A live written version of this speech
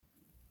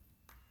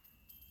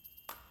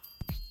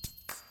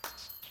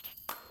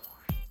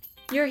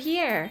You're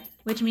here,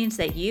 which means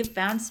that you've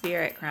found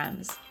Spirit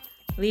Crumbs,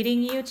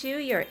 leading you to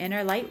your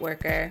inner light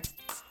worker.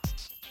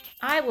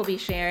 I will be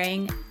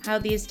sharing how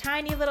these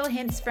tiny little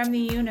hints from the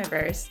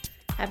universe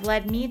have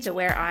led me to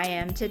where I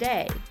am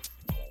today.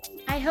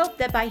 I hope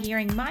that by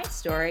hearing my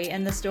story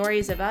and the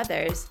stories of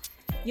others,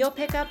 you'll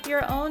pick up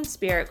your own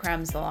spirit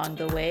crumbs along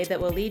the way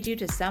that will lead you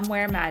to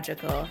somewhere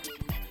magical.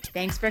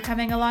 Thanks for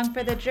coming along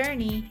for the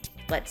journey.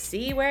 Let's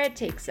see where it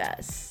takes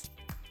us.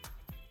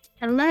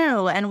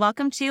 Hello, and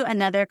welcome to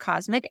another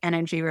Cosmic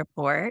Energy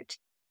Report.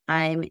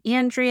 I'm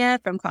Andrea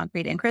from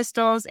Concrete and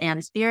Crystals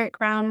and Spirit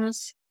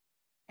Crumbs.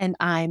 And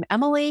I'm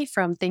Emily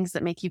from Things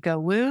That Make You Go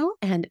Woo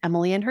and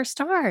Emily and Her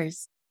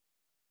Stars.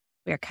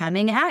 We're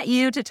coming at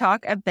you to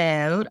talk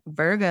about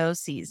Virgo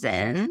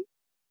season.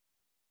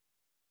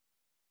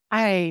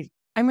 I'm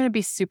going to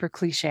be super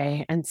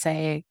cliche and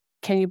say,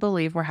 can you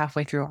believe we're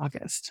halfway through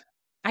August?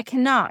 I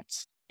cannot.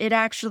 It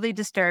actually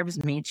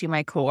disturbs me to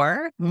my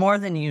core more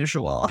than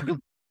usual.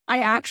 I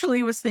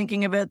actually was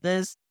thinking about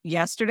this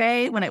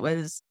yesterday when it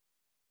was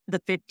the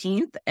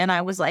 15th, and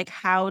I was like,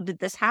 how did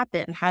this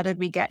happen? How did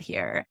we get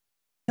here?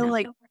 I feel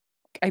like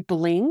I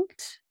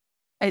blinked.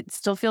 It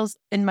still feels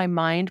in my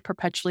mind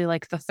perpetually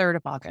like the 3rd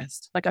of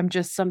August. Like I'm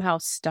just somehow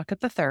stuck at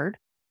the 3rd.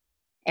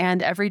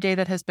 And every day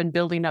that has been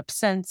building up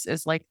since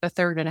is like the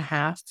 3rd and a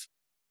half.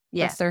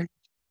 Yeah. The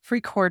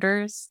 3rd,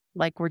 3/4.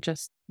 Like we're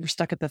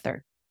stuck at the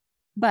 3rd.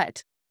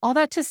 But all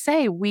that to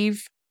say,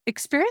 we've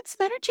experienced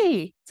some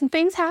energy. Some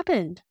things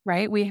happened,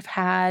 right? We've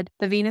had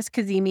the Venus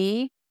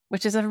Cazimi,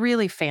 which is a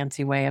really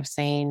fancy way of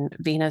saying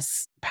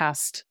Venus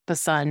passed the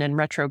sun in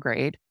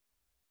retrograde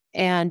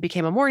and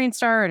became a morning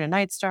star and a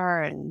night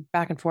star and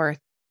back and forth.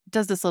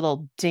 Does this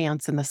little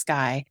dance in the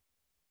sky.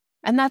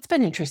 And that's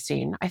been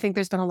interesting. I think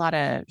there's been a lot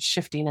of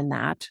shifting in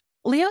that.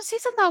 Leo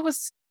season, though,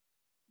 was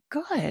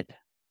good.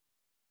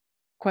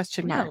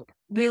 Question mark. No,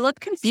 we look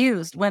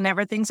confused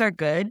whenever things are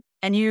good.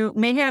 And you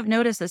may have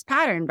noticed this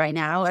pattern by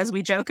now as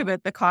we joke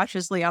about the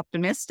cautiously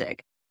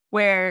optimistic,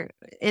 where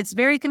it's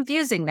very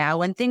confusing now.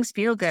 When things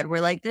feel good,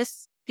 we're like,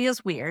 this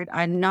feels weird.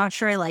 I'm not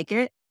sure I like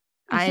it.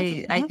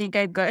 I think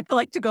I'd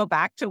like to go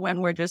back to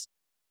when we're just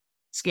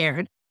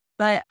scared.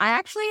 But I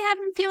actually have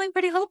been feeling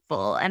pretty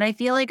hopeful. And I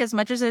feel like as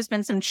much as there's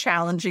been some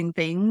challenging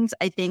things,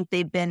 I think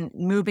they've been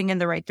moving in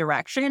the right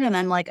direction. And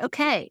I'm like,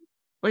 okay,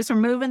 at least we're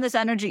moving this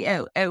energy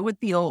out with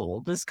the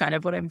old is kind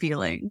of what I'm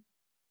feeling.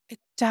 It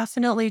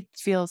definitely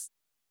feels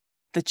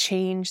the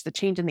change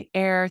in the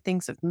air.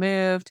 Things have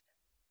moved.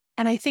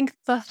 And I think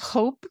the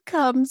hope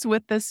comes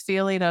with this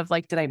feeling of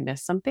like, did I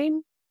miss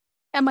something?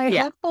 Am I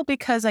hopeful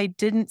because I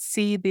didn't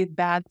see the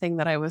bad thing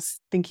that I was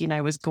thinking I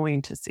was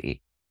going to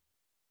see?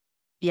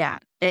 Yeah,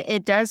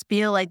 it does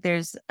feel like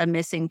there's a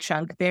missing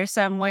chunk there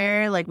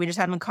somewhere. Like we just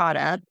haven't caught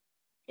up.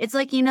 It's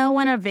like, you know,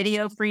 when a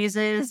video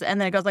freezes and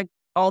then it goes like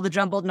all the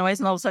jumbled noise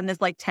and all of a sudden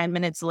it's like 10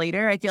 minutes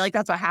later. I feel like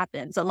that's what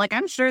happens. I'm like,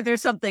 I'm sure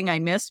there's something I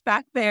missed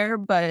back there,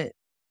 but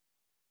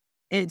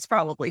it's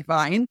probably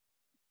fine.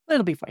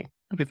 It'll be fine.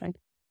 It'll be fine.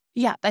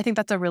 Yeah, I think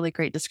that's a really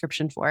great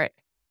description for it.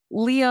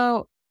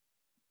 Leo,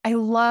 I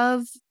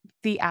love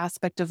the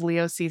aspect of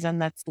Leo season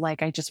that's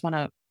like, I just want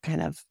to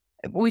kind of,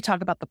 we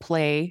talk about the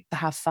play, the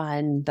have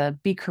fun, the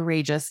be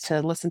courageous,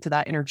 to listen to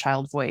that inner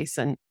child voice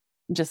and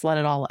just let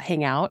it all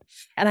hang out.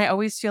 And I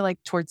always feel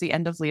like towards the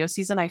end of Leo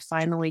season, I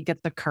finally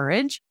get the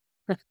courage,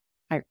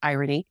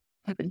 irony,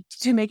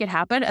 to make it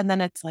happen. And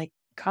then it's like,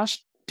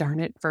 gosh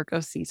darn it, Virgo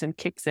season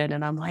kicks in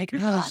and I'm like,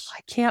 I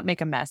can't make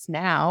a mess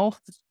now.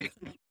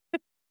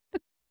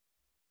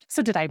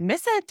 So did I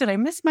miss it? Did I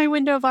miss my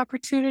window of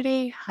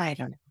opportunity? I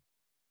don't know.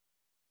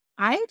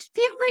 I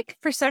feel like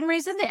for some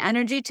reason, the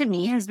energy to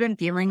me has been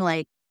feeling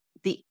like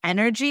the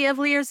energy of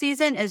Leo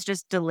season is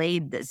just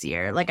delayed this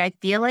year. Like, I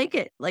feel like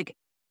it, like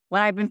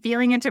when I've been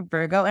feeling into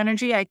Virgo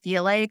energy, I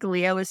feel like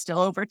Leo is still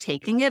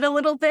overtaking it a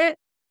little bit.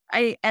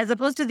 As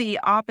opposed to the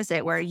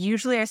opposite, where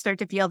usually I start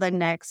to feel the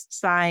next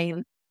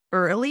sign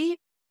early.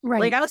 Right.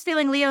 Like I was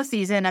feeling Leo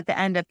season at the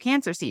end of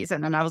Cancer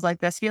season, and I was like,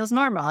 this feels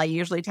normal. I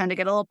usually tend to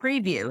get a little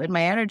preview in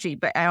my energy,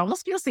 but I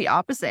almost feels the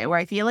opposite, where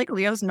I feel like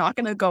Leo's not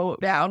going to go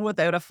down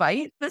without a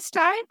fight this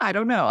time. I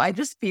don't know. I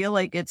just feel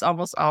like it's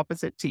almost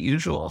opposite to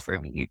usual for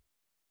me.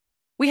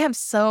 We have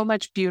so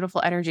much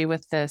beautiful energy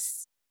with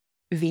this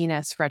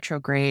Venus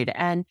retrograde.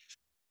 And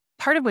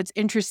part of what's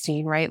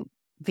interesting, right?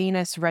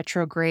 Venus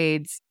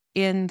retrogrades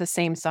in the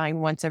same sign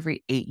once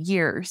every 8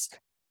 years.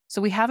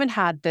 So we haven't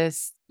had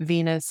this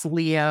Venus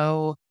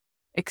Leo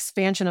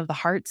expansion of the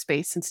heart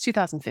space since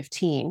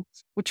 2015,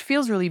 which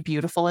feels really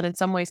beautiful and in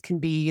some ways can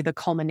be the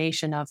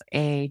culmination of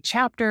a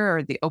chapter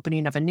or the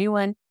opening of a new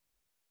one.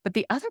 But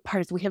the other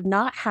part is we have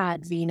not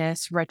had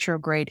Venus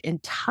retrograde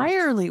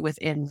entirely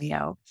within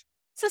Leo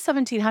since the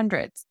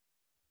 1700s.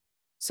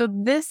 So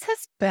this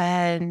has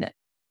been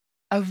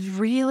a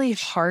really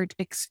heart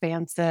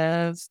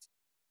expansive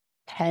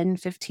 10,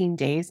 15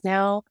 days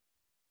now,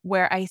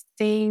 where I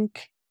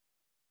think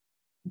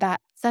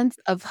that sense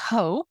of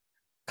hope,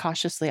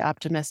 cautiously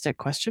optimistic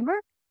question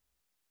mark,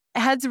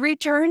 has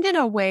returned in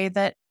a way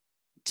that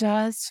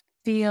does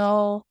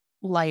feel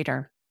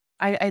lighter.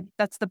 I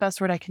that's the best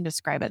word I can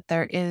describe it.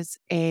 There is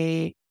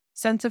a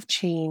sense of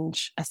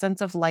change, a sense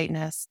of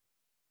lightness.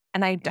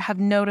 And have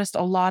noticed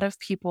a lot of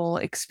people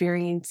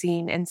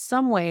experiencing in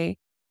some way,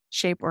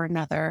 shape, or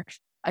another,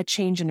 a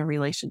change in a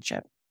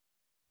relationship,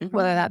 Mhm.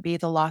 whether that be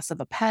the loss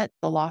of a pet,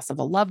 the loss of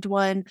a loved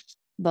one,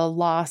 the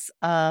loss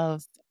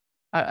of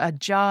a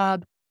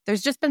job.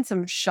 There's just been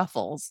some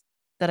shuffles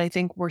that I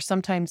think were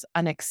sometimes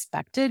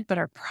unexpected, but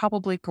are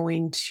probably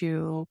going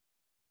to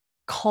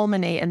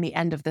culminate in the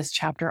end of this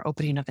chapter,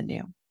 opening of a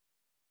new.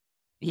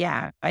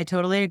 Yeah, I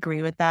totally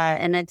agree with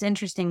that. And it's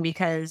interesting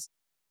because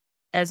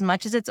as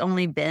much as it's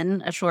only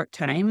been a short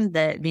time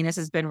that Venus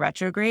has been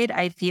retrograde,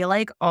 I feel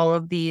like all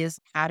of these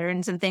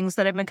patterns and things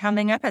that have been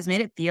coming up has made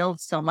it feel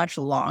so much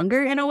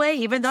longer in a way,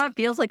 even though it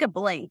feels like a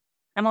blink.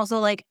 I'm also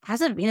like,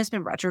 hasn't Venus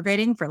been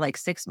retrograding for like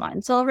 6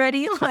 months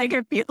already? Like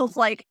it feels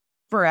like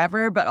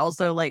forever, but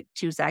also like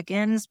 2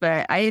 seconds.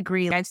 But I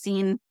agree. I've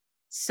seen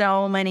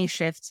so many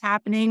shifts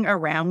happening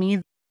around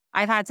me.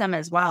 I've had some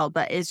as well,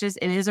 but it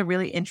is a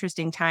really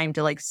interesting time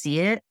to like see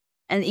it.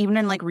 And even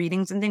in like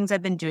readings and things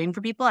I've been doing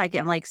for people, I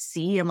can like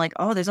see, I'm like,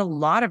 oh, there's a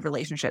lot of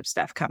relationship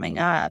stuff coming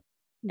up.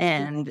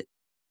 And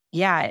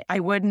yeah, I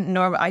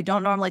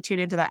don't normally tune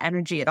into that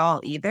energy at all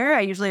either. I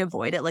usually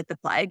avoid it like the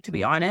plague, to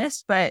be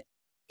honest, but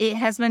it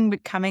has been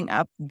coming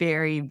up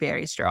very,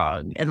 very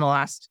strong in the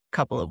last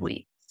couple of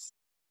weeks.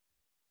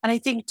 And I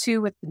think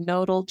too, with the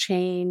nodal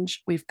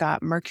change, we've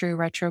got Mercury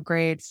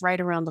retrograde right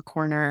around the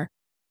corner.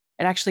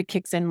 It actually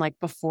kicks in like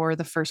before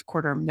the first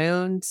quarter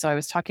moon. So I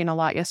was talking a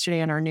lot yesterday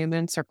in our new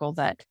moon circle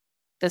that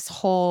this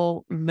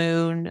whole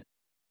moon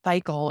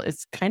cycle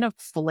is kind of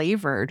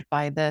flavored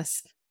by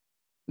this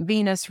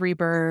Venus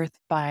rebirth,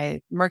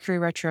 by Mercury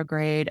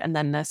retrograde, and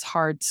then this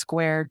hard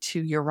square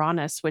to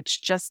Uranus,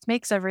 which just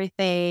makes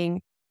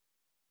everything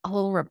a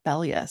little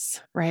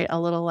rebellious, right? A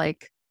little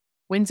like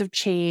winds of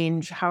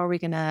change. How are we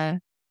going to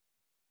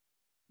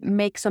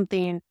make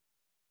something,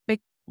 make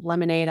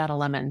lemonade out of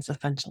lemons,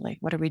 essentially?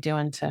 What are we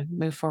doing to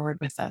move forward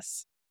with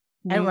this?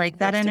 I New like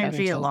that burst of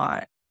energy a energy.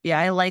 lot. Yeah,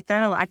 I like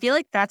that a lot. I feel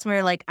like that's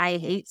where like I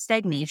hate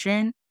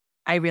stagnation.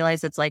 I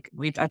realize it's like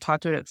I've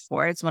talked about it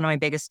before. It's one of my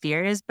biggest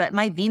fears, but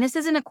my Venus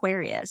is in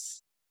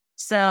Aquarius.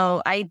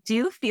 So I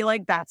do feel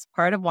like that's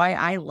part of why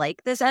I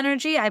like this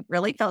energy. I've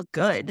really felt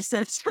good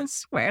since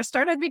Square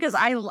started because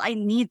I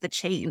need the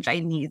change. I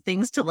need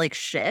things to like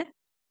shift.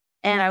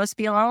 And I was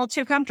feeling a little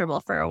too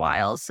comfortable for a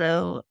while.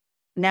 So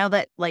now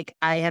that like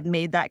I have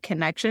made that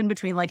connection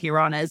between like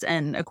Uranus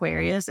and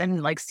Aquarius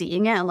and like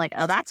seeing it, I'm like,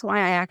 oh, that's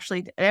why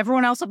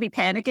everyone else will be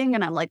panicking.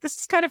 And I'm like, this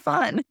is kind of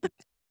fun.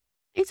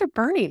 These are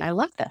burning. I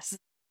love this.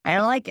 I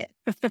like it.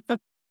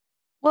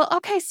 Well,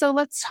 okay, so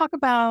let's talk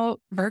about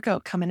Virgo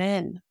coming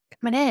in.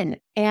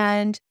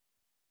 And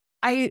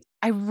I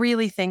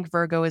really think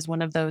Virgo is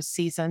one of those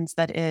seasons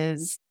that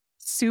is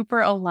super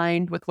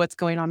aligned with what's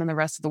going on in the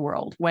rest of the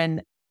world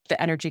when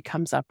the energy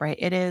comes up, right?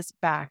 It is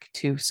back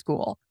to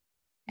school.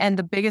 And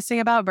the biggest thing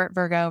about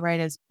Virgo, right,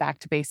 is back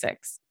to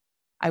basics.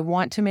 I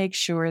want to make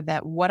sure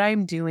that what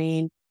I'm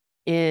doing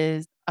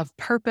is of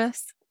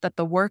purpose, that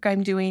the work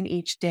I'm doing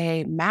each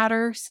day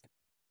matters,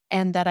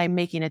 and that I'm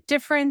making a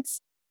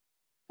difference.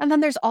 And then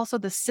there's also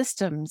the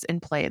systems in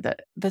play,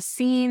 the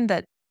seeing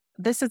that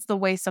this is the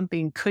way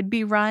something could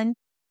be run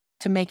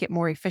to make it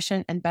more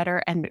efficient and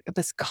better, and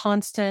this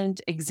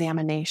constant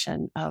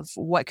examination of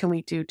what can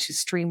we do to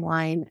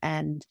streamline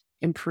and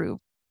improve.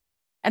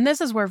 And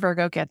this is where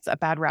Virgo gets a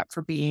bad rap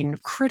for being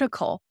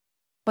critical,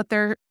 but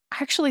they're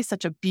actually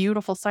such a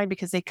beautiful sign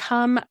because they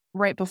come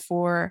right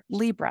before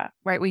Libra,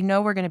 right? We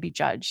know we're going to be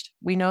judged.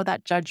 We know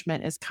that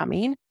judgment is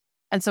coming.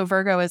 And so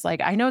Virgo is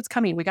like, I know it's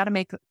coming. We got to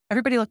make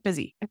everybody look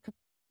busy.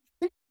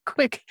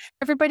 Quick,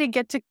 everybody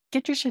get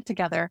your shit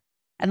together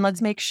and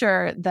let's make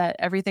sure that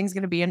everything's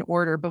going to be in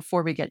order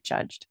before we get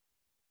judged.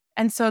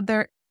 And so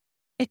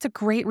it's a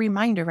great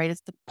reminder, right?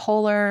 It's the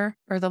polar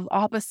or the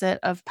opposite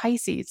of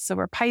Pisces. So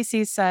where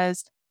Pisces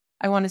says,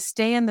 I want to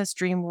stay in this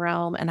dream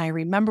realm and I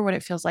remember what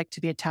it feels like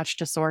to be attached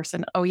to source.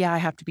 And oh yeah, I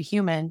have to be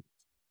human.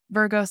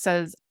 Virgo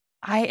says,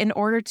 in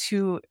order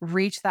to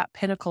reach that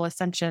pinnacle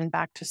ascension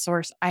back to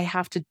source, I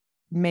have to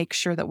make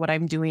sure that what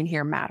I'm doing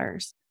here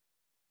matters.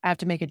 I have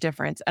to make a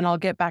difference. And I'll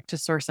get back to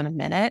source in a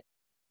minute,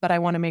 but I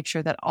want to make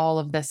sure that all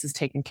of this is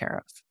taken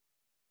care of.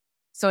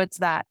 So it's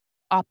that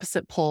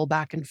opposite pull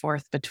back and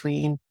forth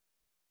between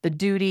the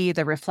duty,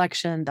 the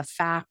reflection, the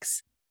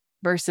facts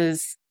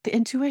versus the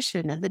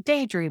intuition and the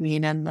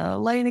daydreaming and the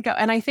letting it go.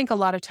 And I think a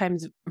lot of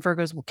times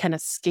Virgos can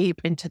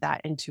escape into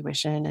that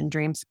intuition and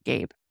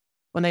dreamscape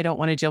when they don't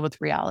want to deal with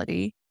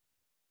reality.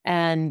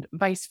 And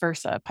vice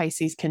versa.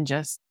 Pisces can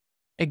just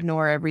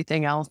ignore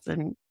everything else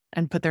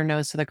and put their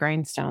nose to the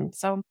grindstone.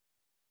 So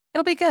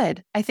it'll be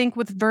good. I think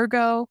with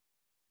Virgo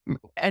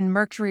and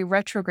Mercury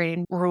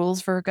retrograding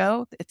rules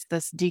Virgo, it's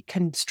this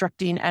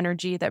deconstructing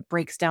energy that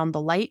breaks down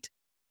the light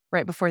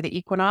right before the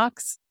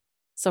equinox.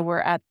 So we're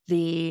at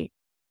the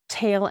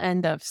tail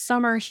end of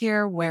summer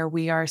here where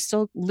we are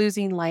still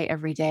losing light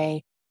every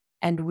day.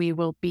 And we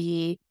will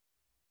be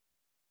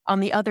on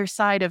the other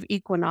side of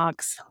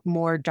equinox,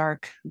 more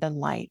dark than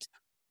light.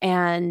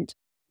 And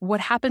what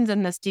happens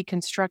in this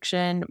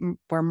deconstruction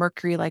where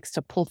Mercury likes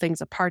to pull things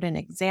apart and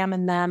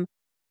examine them,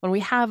 when we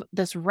have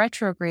this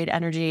retrograde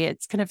energy,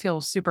 it's going to feel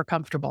super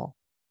comfortable.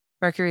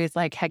 Mercury is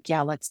like, heck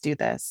yeah, let's do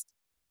this.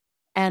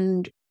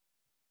 And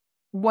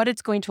what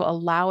it's going to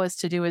allow us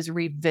to do is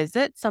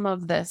revisit some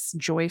of this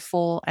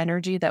joyful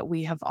energy that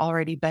we have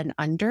already been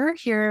under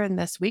here in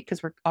this week,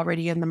 because we're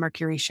already in the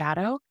Mercury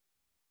shadow.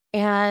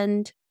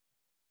 And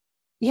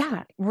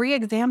yeah,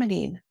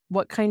 re-examining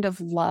what kind of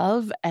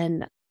love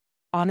and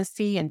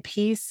honesty and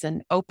peace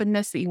and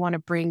openness that you want to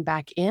bring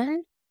back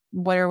in.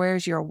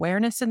 Where's your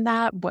awareness in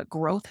that? What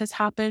growth has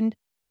happened?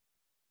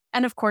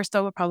 And of course,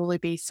 there will probably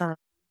be some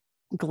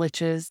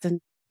glitches. And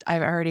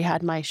I've already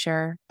had my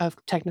share of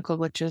technical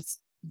glitches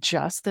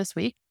just this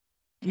week.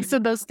 So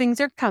those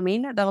things are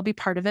coming. That'll be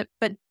part of it.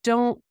 But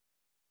don't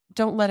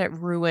let it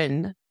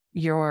ruin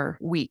your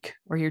week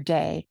or your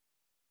day.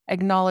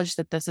 Acknowledge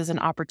that this is an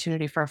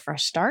opportunity for a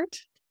fresh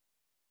start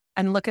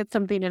and look at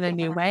something in a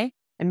new way.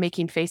 And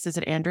making faces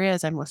at Andrea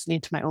as I'm listening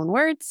to my own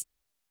words,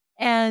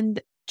 and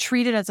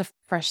treat it as a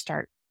fresh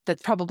start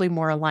that's probably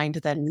more aligned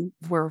than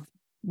we're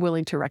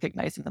willing to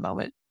recognize in the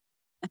moment.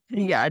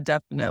 Yeah,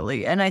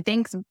 definitely. And I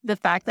think the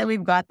fact that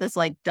we've got this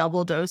like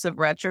double dose of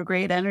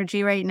retrograde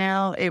energy right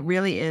now, it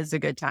really is a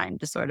good time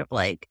to sort of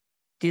like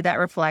do that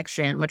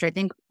reflection, which I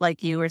think,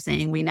 like you were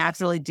saying, we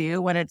naturally do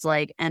when it's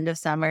like end of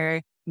summer,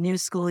 new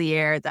school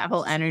year, that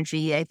whole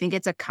energy. I think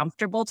it's a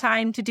comfortable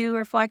time to do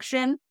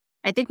reflection.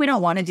 I think we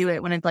don't want to do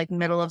it when it's like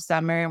middle of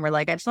summer and we're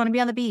like, I just want to be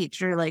on the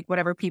beach, or like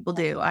whatever people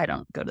do. I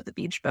don't go to the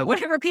beach, but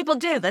whatever people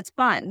do, that's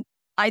fun.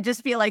 I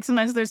just feel like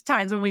sometimes there's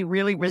times when we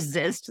really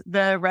resist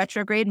the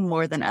retrograde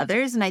more than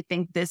others. And I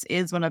think this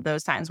is one of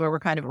those times where we're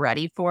kind of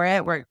ready for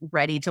it. We're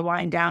ready to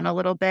wind down a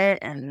little bit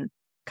and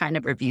kind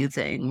of review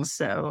things.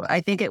 So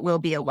I think it will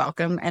be a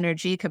welcome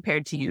energy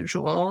compared to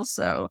usual.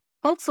 So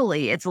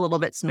hopefully it's a little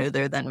bit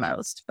smoother than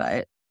most,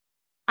 but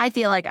I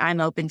feel like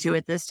I'm open to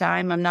it this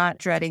time. I'm not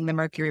dreading the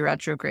Mercury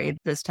retrograde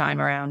this time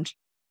around.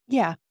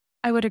 Yeah,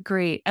 I would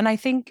agree. And I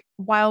think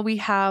while we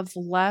have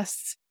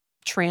less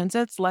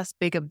transits, less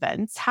big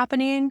events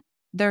happening,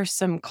 there's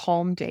some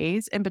calm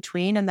days in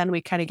between. And then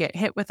we kind of get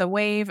hit with a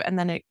wave and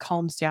then it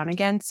calms down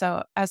again.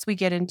 So as we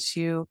get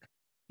into,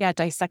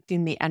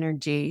 dissecting the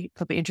energy,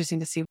 it'll be interesting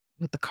to see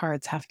what the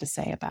cards have to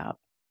say about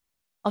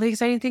all the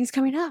exciting things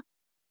coming up.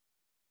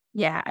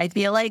 Yeah, I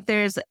feel like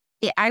I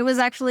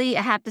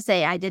have to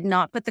say, I did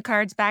not put the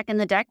cards back in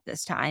the deck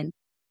this time.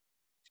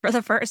 For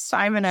the first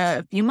time in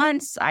a few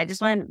months, I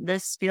just went,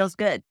 this feels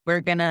good.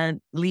 We're going to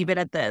leave it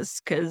at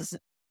this because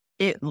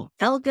it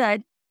felt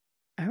good.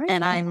 All right.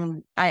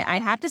 And I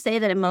have to say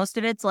that most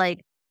of it's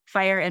like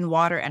fire and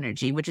water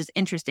energy, which is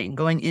interesting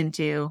going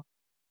into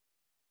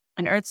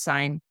an earth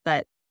sign,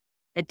 but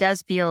it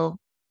does feel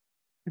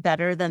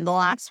better than the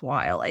last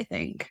while, I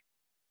think.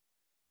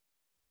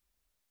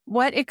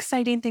 What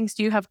exciting things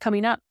do you have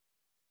coming up?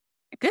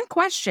 Good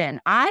question.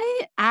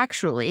 I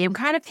actually am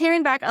kind of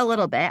paring back a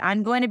little bit.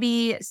 I'm going to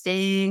be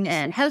staying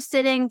and house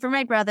sitting for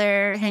my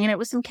brother, hanging out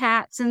with some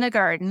cats in the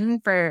garden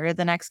for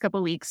the next couple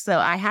of weeks. So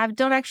I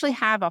don't actually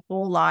have a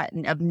whole lot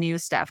of new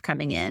stuff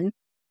coming in,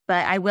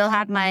 but I will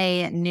have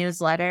my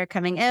newsletter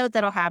coming out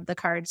that'll have the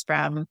cards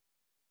from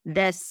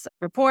this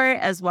report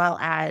as well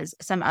as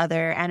some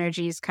other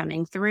energies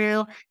coming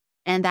through.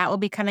 And that will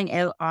be coming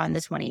out on the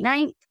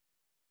 29th.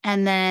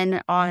 And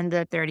then on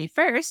the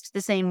 31st,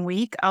 the same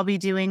week, I'll be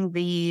doing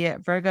the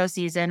Virgo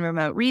season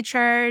remote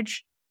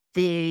recharge,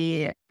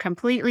 the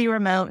completely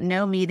remote,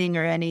 no meeting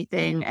or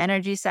anything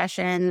energy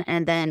session.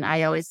 And then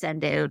I always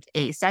send out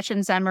a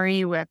session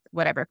summary with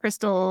whatever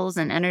crystals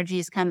and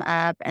energies come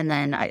up. And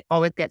then I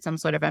always get some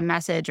sort of a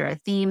message or a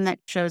theme that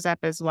shows up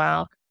as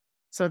well.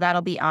 So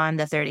that'll be on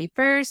the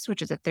 31st,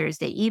 which is a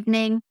Thursday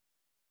evening.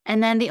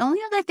 And then the only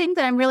other thing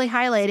that I'm really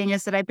highlighting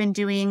is that I've been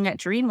doing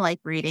dream life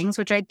readings,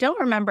 which I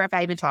don't remember if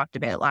I even talked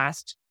about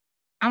last.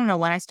 I don't know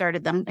when I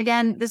started them.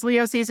 Again, this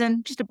Leo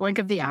season, just a blink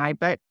of the eye,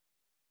 but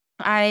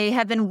I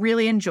have been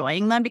really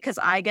enjoying them because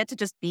I get to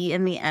just be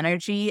in the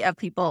energy of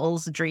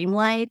people's dream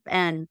life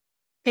and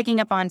picking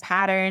up on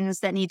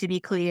patterns that need to be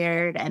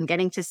cleared and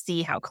getting to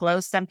see how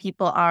close some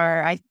people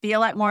are. I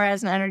feel it more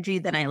as an energy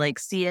than I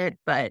see it,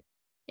 but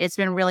it's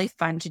been really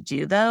fun to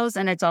do those.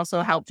 And it's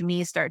also helped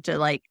me start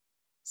to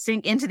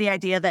sink into the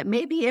idea that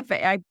maybe if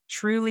I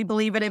truly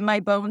believe it in my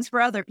bones for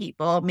other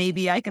people,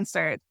 maybe I can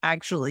start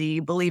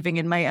actually believing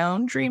in my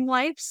own dream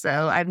life.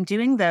 So I'm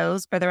doing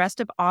those for the rest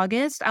of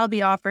August. I'll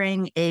be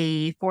offering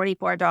a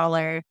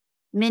 $44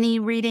 mini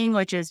reading,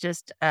 which is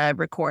just a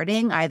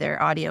recording, either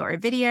audio or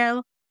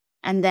video.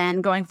 And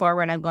then going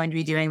forward, I'm going to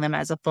be doing them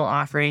as a full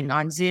offering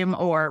on Zoom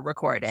or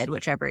recorded,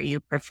 whichever you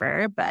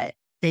prefer. But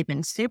they've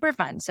been super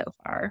fun so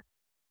far.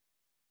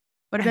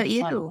 What about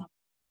you?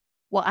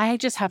 Well, I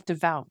just have to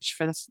vouch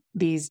for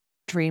these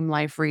dream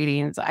life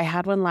readings. I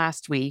had one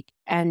last week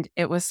and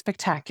it was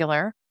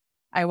spectacular.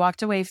 I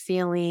walked away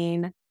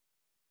feeling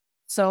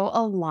so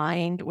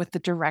aligned with the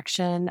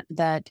direction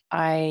that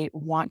I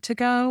want to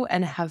go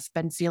and have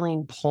been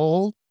feeling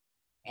pulled.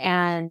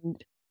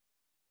 And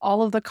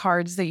all of the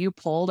cards that you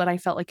pulled, and I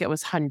felt like it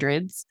was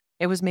hundreds,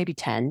 It was maybe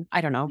 10, I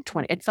don't know,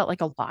 20. It felt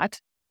like a lot.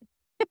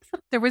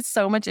 There was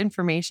so much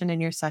information in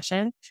your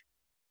session.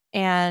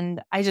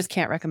 And I just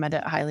can't recommend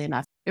it highly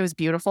enough. It was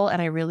beautiful.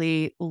 And I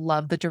really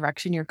love the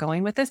direction you're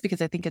going with this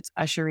because I think it's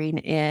ushering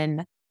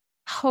in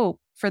hope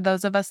for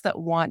those of us that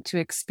want to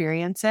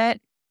experience it.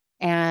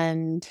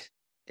 And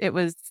it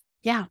was,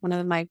 one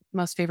of my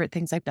most favorite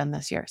things I've done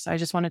this year. So I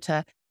just wanted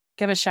to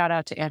give a shout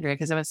out to Andrea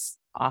because it was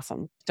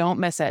awesome. Don't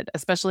miss it,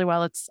 especially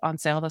while it's on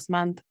sale this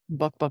month.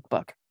 Book.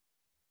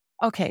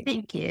 Okay.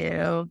 Thank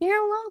you.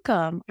 You're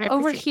welcome. I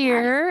Over appreciate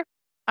here,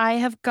 I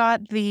have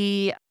got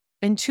the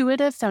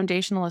Intuitive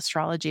Foundational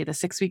Astrology, the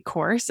 6-week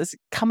course is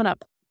coming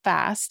up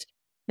fast.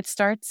 It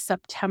starts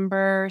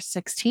September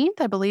 16th,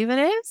 I believe it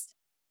is.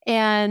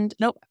 And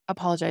nope,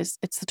 apologize.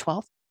 It's the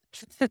 12th,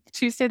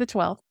 Tuesday the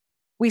 12th.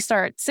 We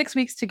start 6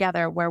 weeks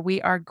together where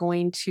we are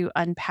going to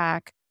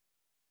unpack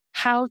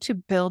how to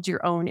build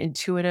your own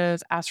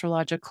intuitive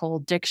astrological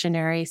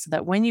dictionary so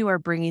that when you are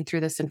bringing through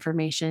this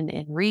information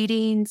in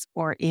readings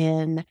or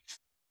in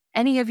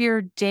any of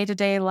your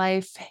day-to-day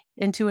life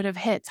intuitive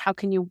hits, how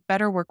can you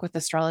better work with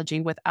astrology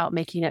without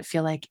making it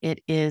feel like it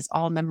is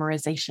all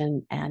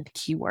memorization and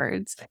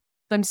keywords? So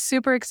I'm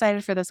super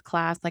excited for this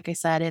class. Like I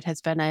said, it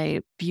has been a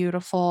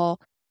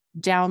beautiful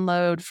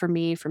download for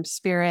me from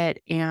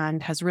Spirit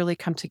and has really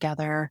come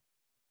together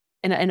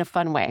in a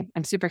fun way.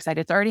 I'm super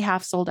excited. It's already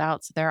half sold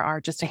out, so there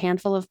are just a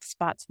handful of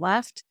spots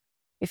left.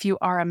 If you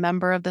are a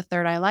member of the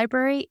Third Eye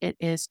Library, it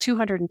is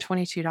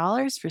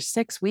 $222 for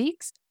 6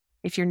 weeks.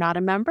 If you're not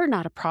a member,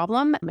 not a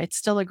problem. It's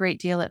still a great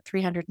deal at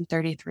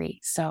 $333.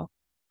 So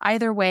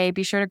either way,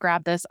 be sure to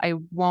grab this. I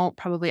won't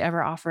probably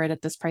ever offer it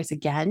at this price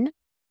again,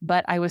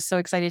 but I was so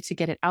excited to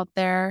get it out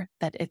there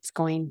that it's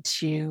going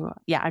to,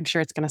 I'm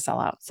sure it's going to sell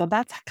out. So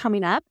that's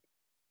coming up.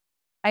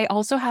 I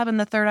also have in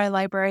the Third Eye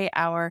Library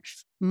our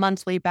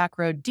monthly back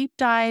road deep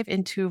dive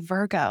into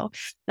Virgo.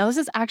 Now, this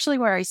is actually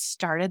where I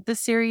started the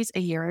series a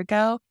year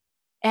ago,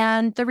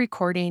 and the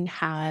recording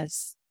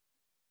has,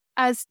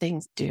 as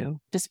things do,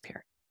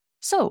 disappeared.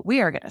 So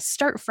we are going to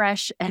start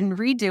fresh and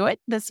redo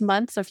it this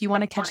month. So if you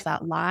want to catch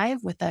that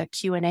live with a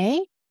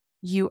Q&A,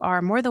 you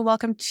are more than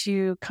welcome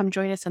to come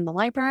join us in the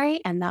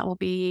library. And that will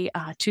be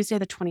Tuesday,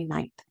 the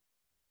 29th.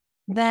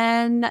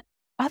 Then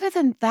other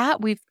than that,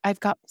 I've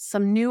got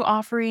some new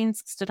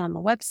offerings listed on the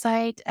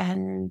website,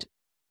 and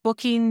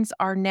bookings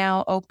are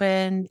now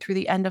open through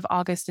the end of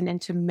August and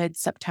into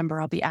mid-September.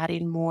 I'll be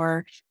adding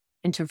more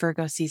into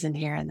Virgo season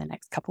here in the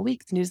next couple of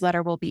weeks.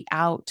 Newsletter will be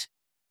out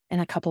in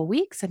a couple of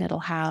weeks, and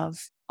it'll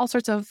have all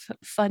sorts of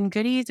fun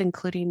goodies,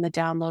 including the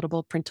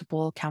downloadable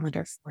printable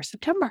calendar for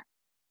September.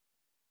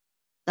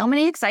 So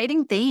many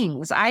exciting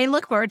things. I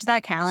look forward to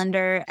that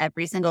calendar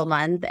every single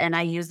month, and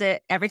I use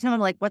it every time I'm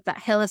like, what the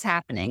hell is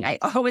happening? I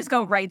always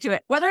go right to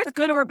it, whether it's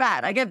good or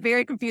bad. I get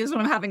very confused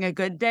when I'm having a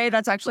good day.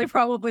 That's actually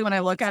probably when I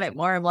look at it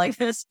more. I'm like,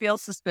 this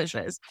feels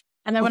suspicious.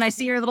 And then when I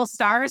see your little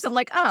stars, I'm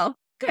like, oh,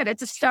 good,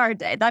 it's a star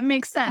day. That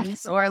makes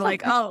sense. Or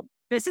like, oh,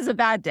 this is a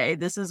bad day.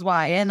 This is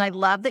why. And I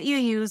love that you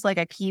use like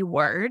a key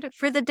word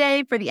for the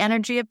day, for the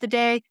energy of the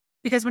day.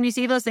 Because when you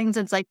see those things,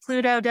 it's like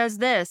Pluto does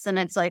this. And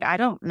it's like, I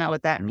don't know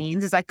what that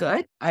means. Is that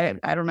good? I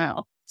don't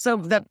know. So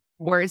the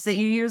words that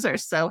you use are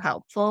so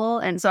helpful.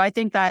 And so I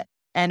think that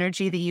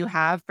energy that you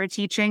have for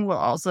teaching will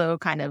also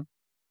kind of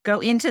go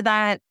into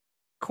that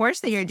course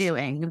that you're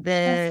doing,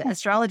 the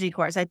astrology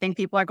course. I think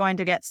people are going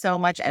to get so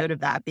much out of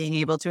that, being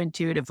able to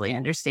intuitively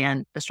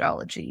understand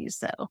astrology.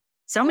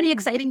 So many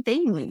exciting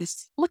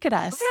things. Look at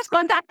us. We're just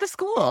going back to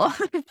school.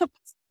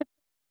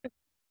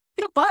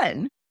 So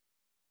fun.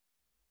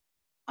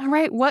 All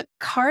right. What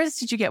cards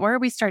did you get? Where are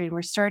we starting?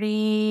 We're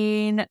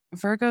starting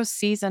Virgo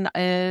season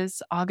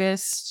is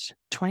August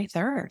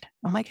 23rd.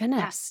 Oh my goodness.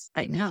 Yes,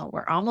 I know.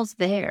 We're almost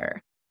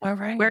there. All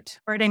right. We're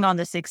recording on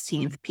the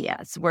 16th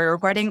PS. We're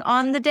recording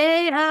on the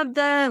day of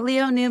the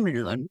Leo new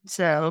moon.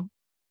 So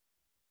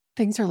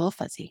things are a little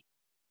fuzzy.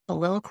 A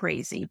little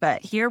crazy,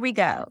 but here we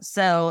go.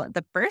 So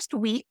the first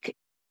week,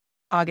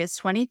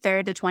 August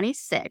 23rd to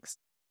 26th,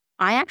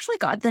 I actually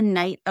got the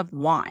Knight of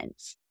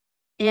Wands.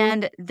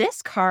 And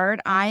this card,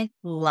 I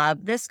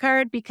love this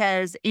card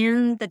because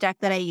in the deck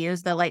that I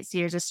use, the Light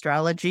Seers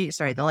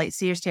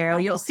Tarot,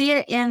 you'll see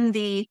it in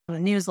the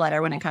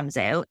newsletter when it comes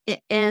out.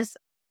 It is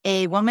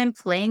a woman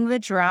playing the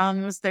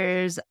drums.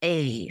 There's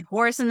a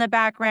horse in the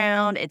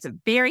background. It's a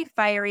very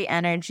fiery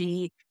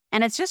energy.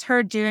 And it's just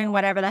her doing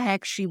whatever the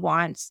heck she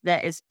wants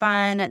that is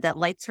fun, that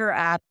lights her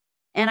up.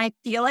 And I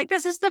feel like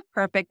this is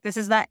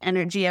that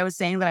energy I was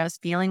saying that I was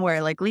feeling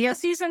where like Leo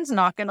season's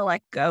not going to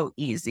let go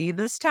easy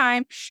this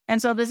time. And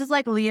so this is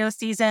like Leo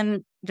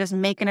season just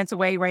making its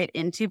way right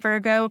into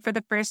Virgo for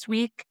the first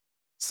week.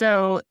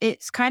 So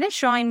it's kind of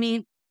showing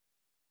me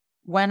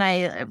when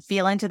I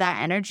feel into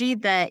that energy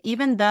that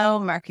even though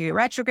Mercury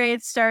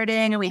retrograde's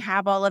starting and we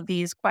have all of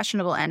these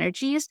questionable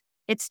energies,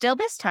 it's still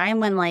this time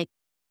when like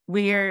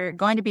we're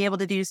going to be able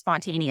to do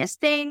spontaneous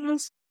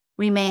things.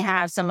 We may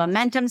have some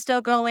momentum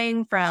still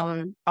going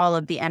from all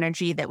of the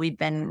energy that we've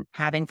been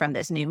having from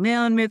this new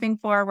moon moving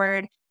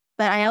forward.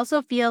 But I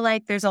also feel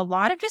like there's a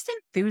lot of just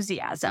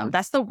enthusiasm.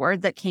 That's the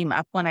word that came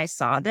up when I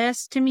saw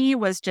this to me,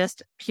 was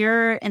just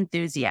pure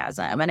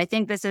enthusiasm. And I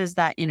think this is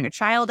that inner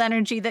child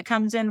energy that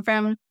comes in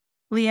from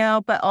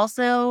Leo, but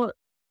also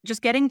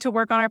just getting to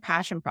work on our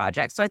passion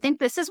projects. So I think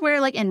this is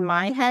where, like, in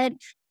my head,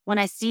 when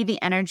I see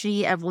the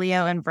energy of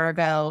Leo and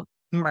Virgo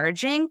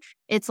merging,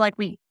 it's like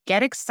we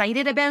get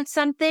excited about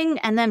something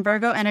and then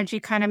Virgo energy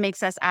kind of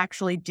makes us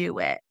actually do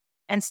it,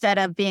 instead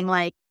of being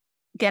like,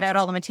 get out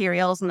all the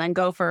materials and then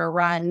go for a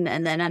run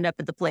and then end up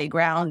at the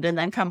playground and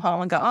then come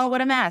home and go, oh, what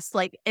a mess.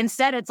 Like,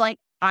 instead it's like,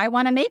 I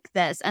want to make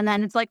this. And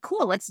then it's like,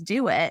 cool, let's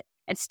do it.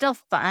 It's still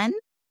fun,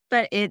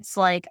 but it's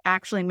like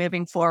actually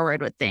moving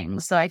forward with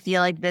things. So I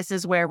feel like this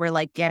is where we're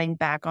like getting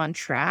back on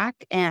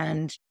track.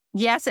 And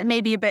yes, it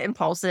may be a bit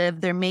impulsive.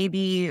 There may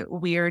be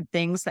weird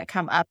things that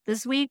come up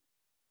this week,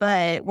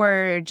 but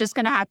we're just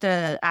going to have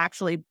to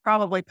actually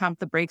probably pump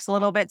the brakes a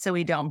little bit so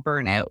we don't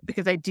burn out,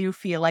 because I do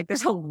feel like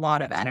there's a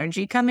lot of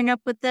energy coming up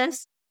with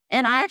this.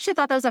 And I actually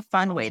thought that was a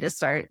fun way to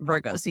start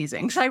Virgo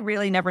season, because I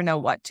really never know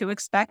what to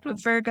expect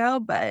with Virgo,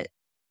 but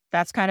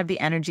that's kind of the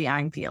energy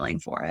I'm feeling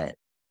for it.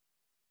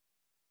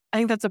 I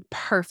think that's a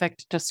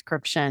perfect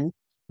description.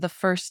 The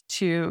first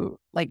two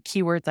like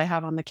keywords I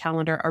have on the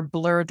calendar are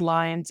blurred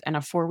lines and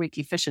a 4-week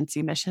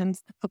efficiency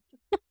missions.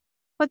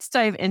 Let's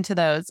dive into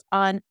those.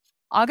 On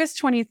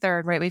August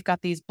 23rd, right, we've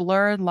got these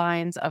blurred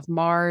lines of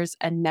Mars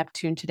and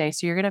Neptune today.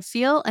 So you're going to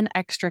feel an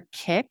extra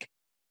kick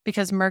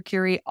because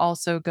Mercury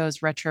also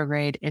goes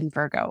retrograde in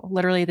Virgo.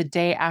 Literally the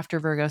day after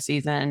Virgo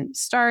season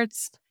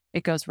starts,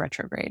 it goes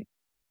retrograde.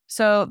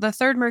 So the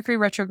third Mercury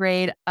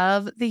retrograde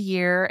of the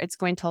year, it's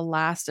going to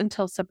last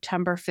until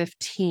September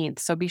 15th.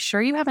 So be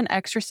sure you have an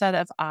extra set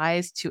of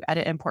eyes to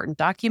edit important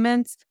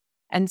documents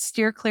and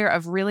steer clear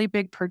of really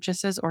big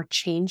purchases or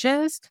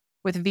changes,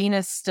 with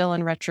Venus still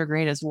in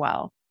retrograde as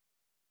well.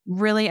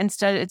 Really,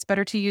 instead, it's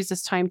better to use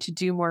this time to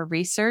do more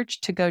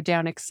research, to go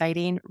down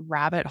exciting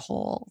rabbit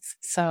holes.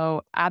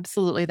 So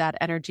absolutely that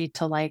energy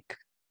to like,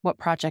 what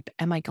project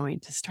am I going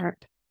to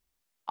start?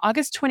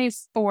 August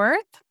 24th,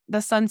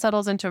 the sun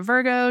settles into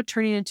Virgo,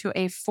 turning into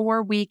a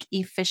 4-week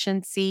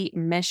efficiency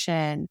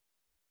mission.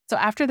 So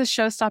after the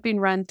show-stopping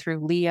run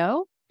through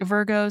Leo,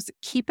 Virgos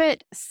keep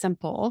it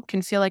simple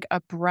can feel like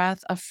a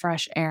breath of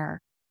fresh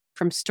air.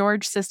 From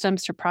storage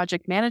systems to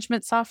project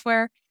management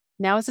software,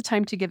 now is the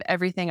time to give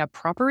everything a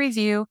proper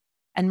review,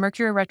 and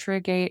Mercury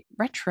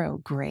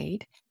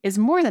retrograde is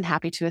more than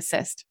happy to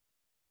assist.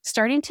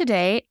 Starting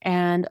today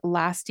and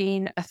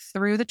lasting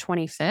through the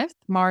 25th,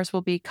 Mars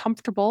will be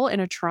comfortable in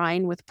a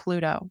trine with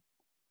Pluto.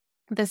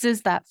 This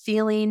is that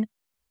feeling,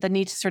 the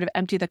need to sort of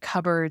empty the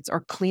cupboards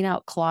or clean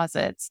out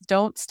closets.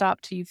 Don't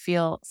stop till you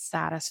feel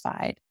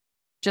satisfied.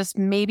 Just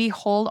maybe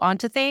hold on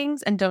to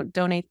things and don't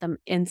donate them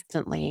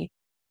instantly.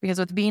 Because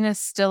with Venus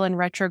still in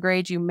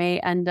retrograde, you may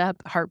end up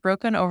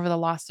heartbroken over the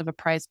loss of a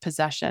prized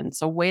possession.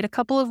 So wait a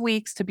couple of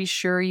weeks to be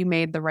sure you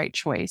made the right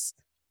choice.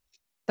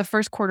 The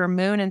first quarter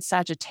moon in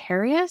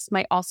Sagittarius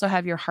might also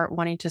have your heart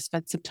wanting to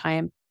spend some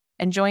time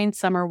enjoying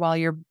summer while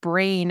your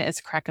brain is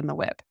cracking the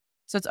whip.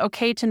 So it's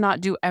okay to not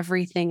do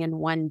everything in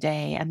one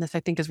day. And this, I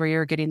think, is where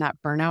you're getting that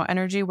burnout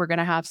energy. We're going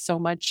to have so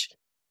much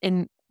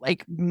in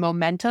like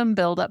momentum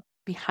build up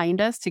behind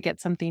us to get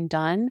something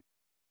done.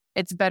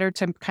 It's better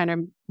to kind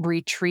of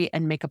retreat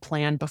and make a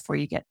plan before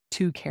you get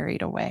too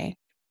carried away.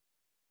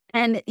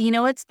 And you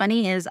know what's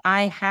funny is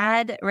I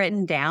had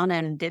written down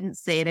and didn't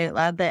say it out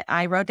loud that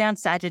I wrote down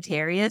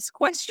Sagittarius ?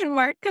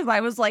 Because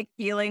I was like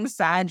feeling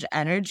Sag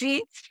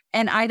energy.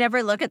 And I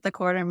never look at the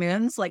quarter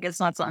moons. Like,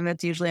 it's not something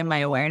that's usually in my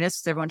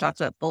awareness. Everyone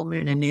talks about full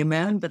moon and new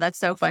moon, but that's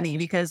so funny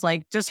because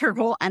like just her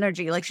whole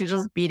energy, like she's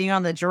just beating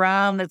on the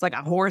drum. There's like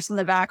a horse in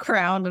the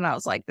background. And I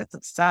was like, this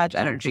is Sag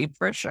energy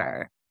for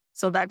sure.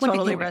 So that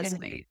totally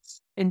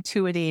resonates.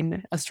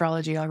 Intuiting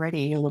astrology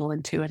already, you're a little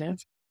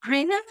intuitive.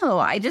 I know.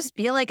 I just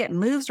feel like it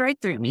moves right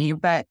through me.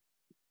 But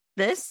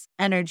this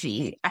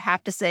energy, I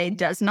have to say,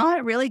 does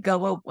not really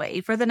go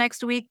away for the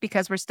next week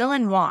because we're still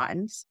in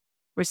Wands.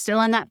 We're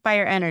still in that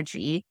fire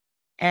energy.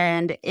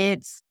 And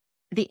it's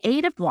the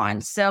 8 of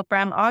Wands. So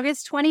from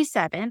August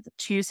 27th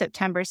to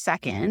September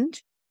 2nd,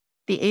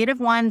 the 8 of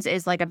Wands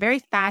is like a very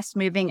fast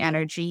moving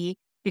energy.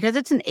 Because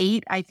it's an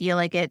 8, I feel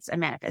like it's a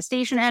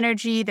manifestation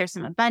energy. There's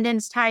some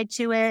abundance tied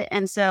to it.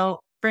 And so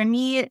for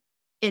me,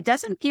 it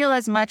doesn't feel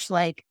as much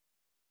like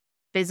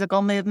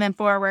physical movement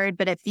forward,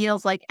 but it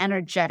feels like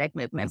energetic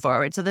movement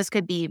forward. So this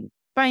could be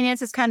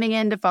finances coming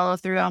in to follow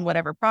through on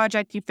whatever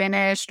project you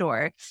finished,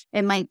 or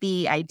it might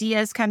be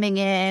ideas coming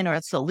in or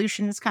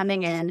solutions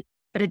coming in,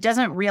 but it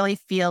doesn't really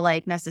feel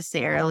like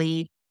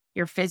necessarily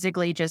you're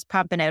physically just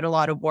pumping out a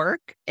lot of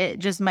work. It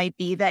just might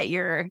be that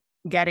you're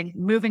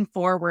moving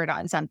forward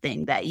on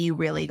something that you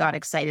really got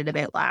excited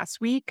about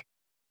last week.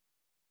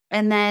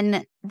 And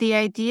then the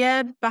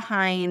idea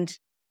behind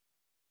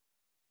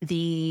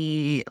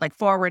the like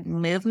forward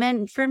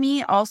movement for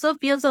me also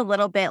feels a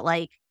little bit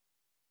like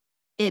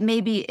it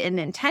may be an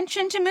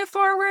intention to move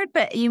forward,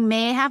 but you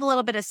may have a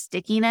little bit of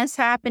stickiness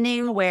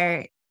happening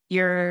where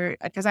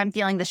because I'm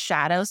feeling the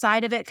shadow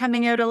side of it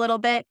coming out a little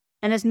bit,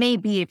 And this may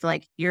be if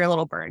like you're a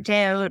little burnt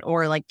out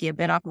or like you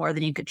bit off more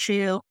than you could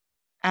chew.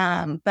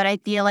 But I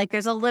feel like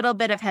there's a little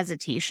bit of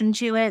hesitation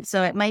to it.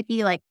 So it might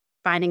be like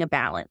finding a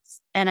balance.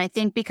 And I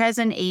think because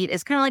an 8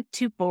 is kind of like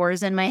 2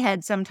 4s in my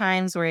head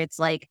sometimes, where it's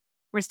like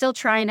we're still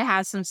trying to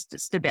have some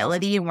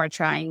stability and we're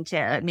trying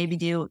to maybe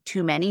do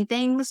too many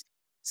things.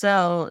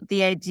 So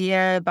the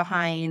idea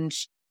behind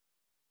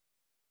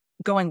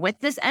going with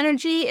this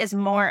energy is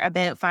more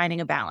about finding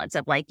a balance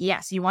of like,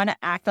 yes, you want to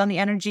act on the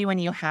energy when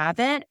you have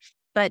it,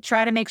 but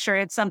try to make sure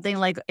it's something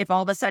like if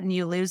all of a sudden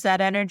you lose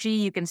that energy,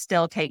 you can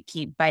still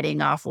keep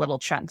biting off little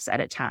chunks at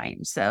a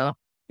time. So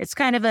it's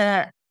kind of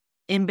a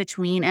in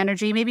between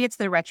energy. Maybe it's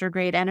the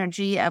retrograde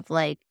energy of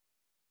like,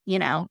 you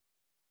know,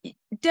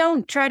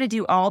 don't try to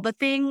do all the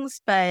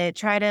things, but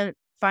try to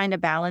find a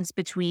balance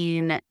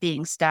between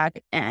being stuck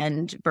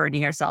and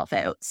burning yourself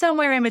out.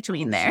 Somewhere in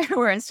between there,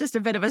 where it's just a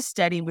bit of a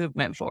steady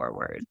movement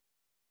forward.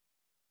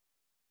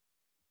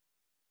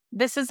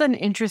 This is an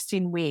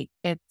interesting week.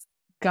 It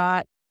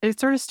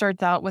sort of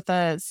starts out with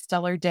a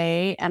stellar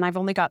day, and I've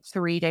only got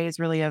 3 days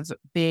really of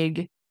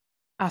big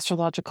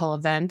astrological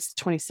events,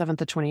 27th,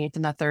 the 28th,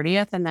 and the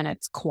 30th, and then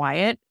it's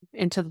quiet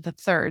into the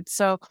 3rd.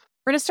 So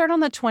we're going to start on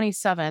the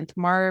 27th.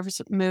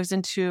 Mars moves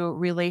into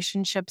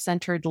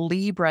relationship-centered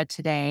Libra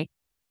today.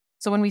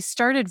 So when we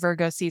started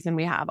Virgo season,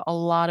 we have a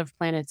lot of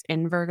planets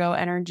in Virgo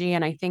energy.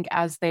 And I think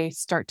as they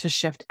start to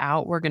shift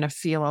out, we're going to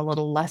feel a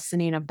little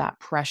lessening of that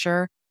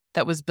pressure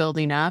that was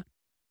building up.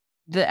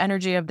 The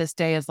energy of this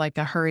day is like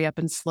a hurry up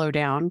and slow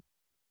down,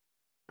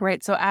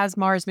 right? So as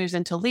Mars moves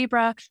into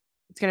Libra,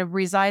 it's going to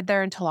reside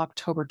there until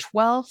October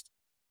 12th.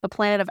 The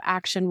planet of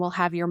action will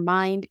have your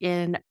mind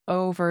in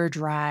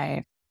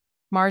overdrive.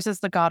 Mars is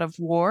the god of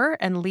war,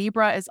 and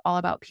Libra is all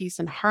about peace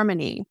and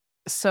harmony.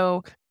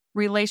 So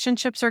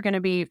relationships are going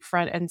to be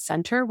front and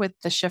center with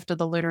the shift of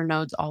the lunar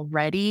nodes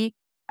already,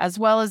 as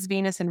well as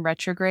Venus in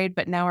retrograde.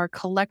 But now our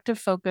collective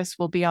focus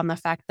will be on the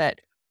fact that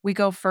we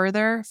go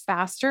further,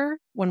 faster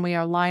when we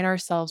align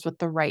ourselves with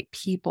the right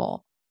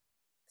people.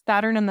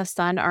 Saturn and the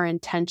Sun are in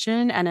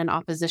tension and in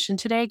opposition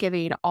today,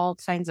 giving all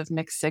kinds of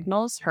mixed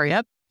signals. Hurry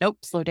up. Nope,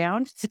 slow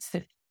down.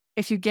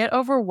 If you get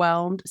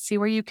overwhelmed, see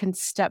where you can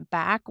step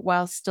back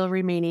while still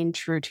remaining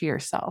true to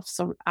yourself.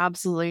 So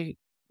absolutely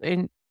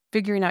in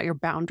figuring out your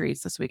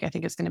boundaries this week, I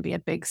think is going to be a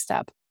big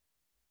step.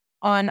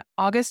 On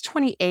August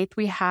 28th,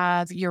 we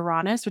have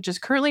Uranus, which is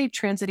currently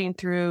transiting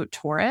through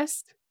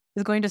Taurus,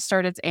 is going to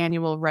start its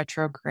annual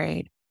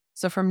retrograde.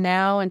 So from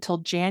now until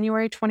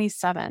January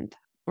 27th,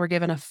 we're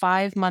given a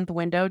 5-month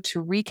window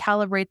to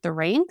recalibrate the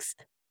ranks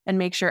and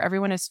make sure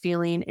everyone is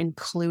feeling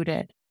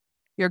included.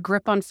 Your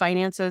grip on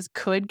finances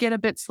could get a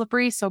bit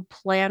slippery, so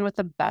plan with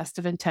the best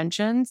of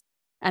intentions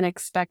and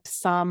expect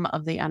some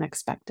of the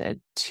unexpected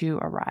to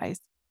arise.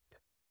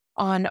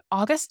 On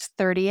August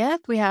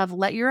 30th, we have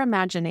Let Your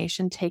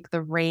Imagination Take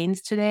the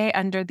Reins today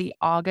under the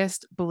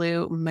August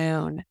blue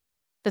moon.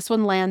 This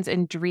one lands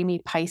in dreamy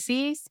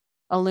Pisces,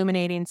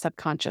 illuminating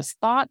subconscious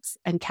thoughts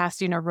and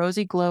casting a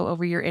rosy glow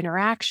over your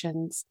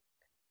interactions.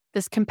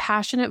 This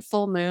compassionate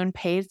full moon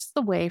paves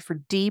the way for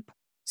deep,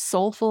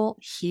 soulful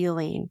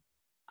healing.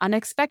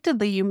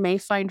 Unexpectedly, you may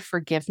find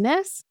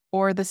forgiveness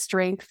or the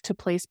strength to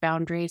place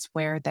boundaries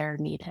where they're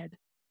needed.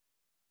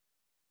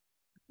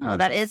 Oh,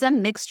 that is a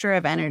mixture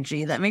of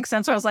energy. That makes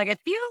sense. So I was like, it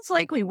feels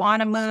like we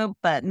want to move,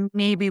 but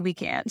maybe we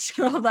can't.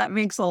 So that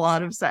makes a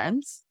lot of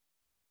sense.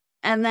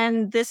 And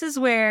then this is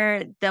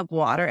where the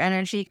water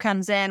energy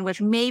comes in,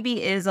 which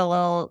maybe is a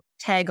little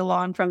tag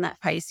along from that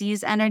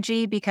Pisces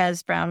energy,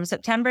 because from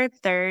September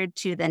 3rd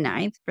to the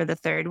 9th for the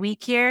 3rd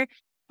week here,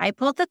 I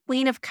pulled the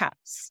Queen of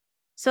Cups.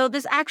 So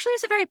this actually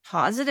is a very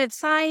positive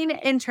sign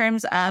in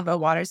terms of a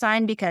water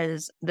sign,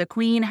 because the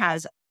Queen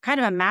has kind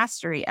of a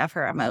mastery of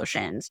her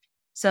emotions.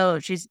 So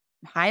she's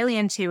highly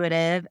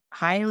intuitive,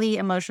 highly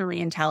emotionally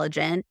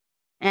intelligent.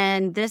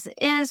 And this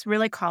is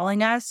really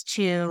calling us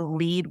to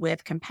lead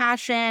with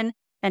compassion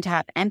and to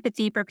have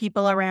empathy for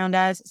people around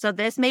us. So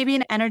this may be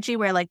an energy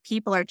where like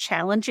people are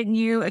challenging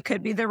you. It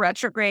could be the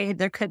retrograde.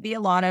 There could be a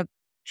lot of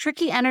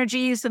tricky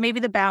energies. So maybe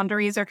the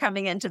boundaries are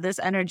coming into this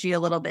energy a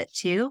little bit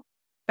too.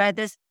 But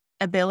this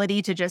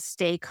ability to just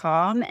stay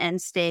calm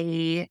and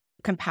stay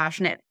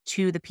compassionate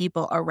to the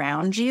people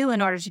around you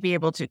in order to be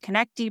able to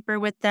connect deeper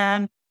with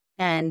them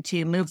and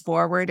to move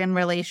forward in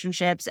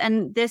relationships.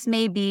 And this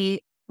may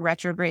be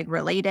retrograde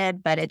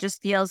related, but it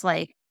just feels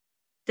like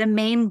the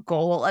main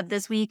goal of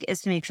this week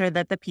is to make sure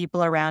that the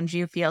people around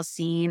you feel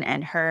seen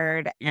and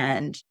heard,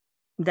 and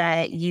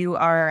that you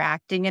are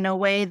acting in a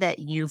way that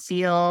you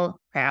feel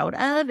proud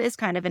of is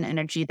kind of an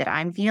energy that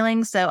I'm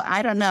feeling. So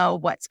I don't know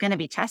what's going to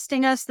be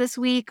testing us this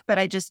week, but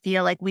I just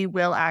feel like we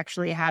will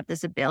actually have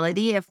this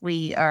ability, if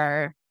we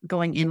are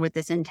going in with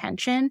this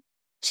intention,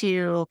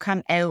 to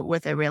come out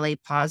with a really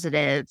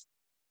positive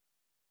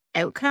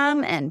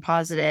outcome and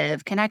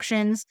positive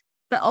connections.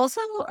 But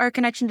also our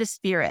connection to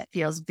spirit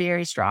feels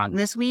very strong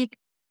this week.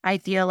 I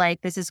feel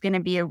like this is going to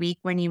be a week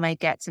when you might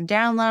get some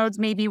downloads,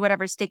 maybe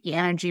whatever sticky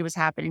energy was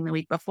happening the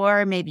week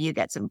before, maybe you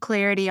get some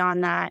clarity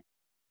on that.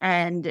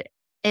 And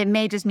it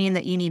may just mean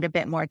that you need a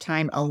bit more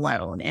time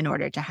alone in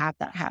order to have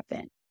that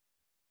happen.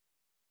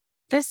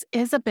 This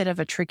is a bit of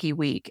a tricky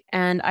week,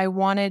 and I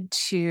wanted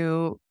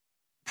to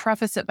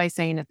preface it by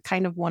saying it's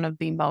kind of one of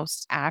the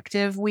most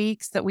active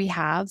weeks that we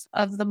have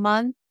of the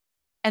month.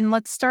 And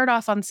let's start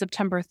off on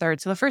September 3rd.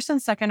 So the first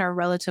and second are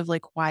relatively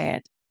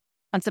quiet.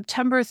 On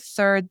September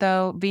 3rd,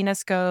 though,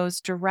 Venus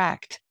goes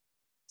direct.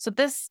 So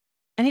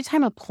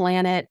anytime a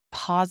planet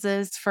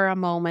pauses for a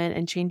moment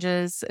and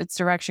changes its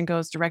direction,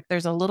 goes direct,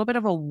 there's a little bit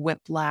of a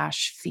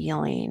whiplash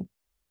feeling.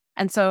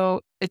 And so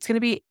it's going to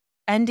be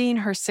ending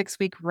her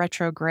 6-week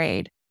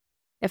retrograde.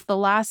 If the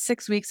last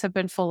 6 weeks have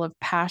been full of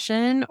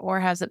passion, or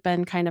has it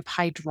been kind of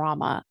high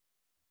drama?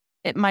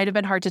 It might have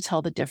been hard to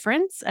tell the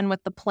difference. And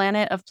with the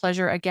planet of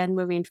pleasure again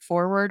moving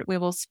forward, we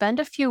will spend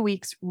a few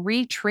weeks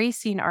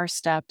retracing our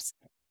steps,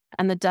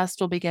 and the dust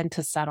will begin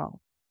to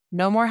settle.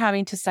 No more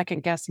having to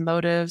second guess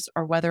motives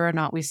or whether or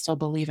not we still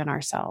believe in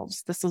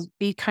ourselves. This will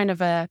be kind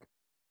of a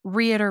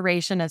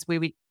reiteration as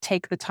we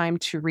take the time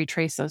to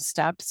retrace those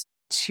steps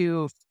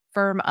to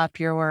firm up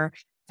your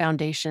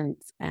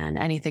foundations, and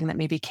anything that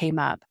maybe came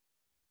up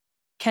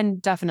can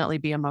definitely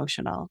be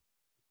emotional.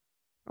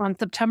 On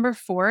September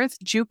 4th,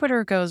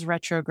 Jupiter goes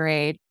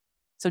retrograde.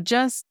 So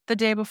just the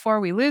day before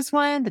we lose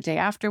one, the day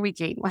after we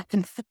gain one.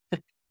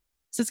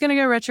 So it's going to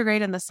go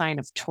retrograde in the sign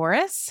of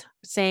Taurus,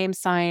 same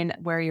sign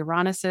where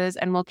Uranus is,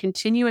 and will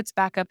continue its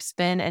backup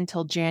spin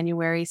until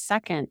January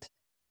 2nd.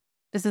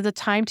 This is a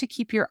time to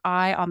keep your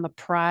eye on the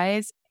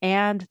prize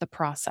and the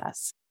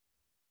process.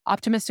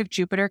 Optimistic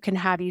Jupiter can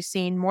have you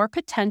seeing more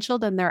potential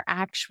than there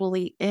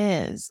actually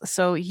is.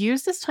 So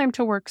use this time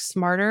to work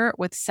smarter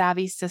with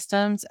savvy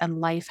systems and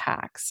life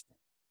hacks.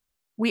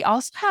 We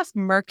also have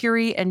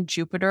Mercury and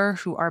Jupiter,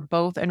 who are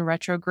both in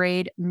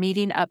retrograde,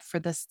 meeting up for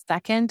the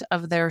second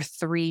of their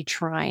 3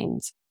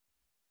 trines.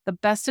 The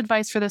best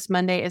advice for this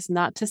Monday is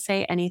not to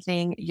say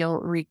anything you'll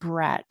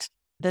regret.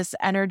 This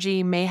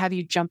energy may have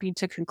you jumping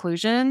to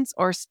conclusions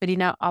or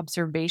spitting out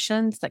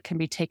observations that can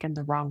be taken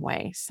the wrong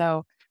way.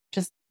 So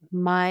just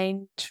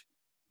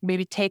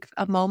maybe take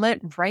a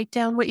moment, write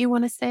down what you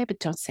want to say, but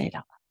don't say it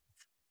out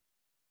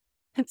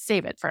loud.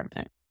 Save it for a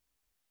minute.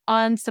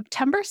 On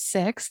September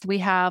 6th, we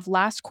have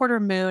last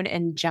quarter moon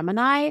in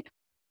Gemini.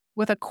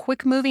 With a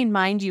quick moving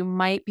mind, you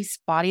might be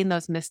spotting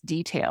those missed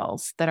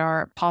details that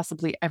are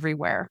possibly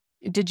everywhere.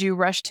 Did you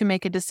rush to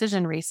make a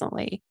decision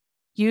recently?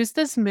 Use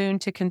this moon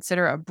to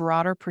consider a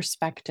broader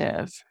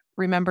perspective.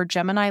 Remember,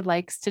 Gemini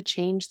likes to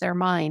change their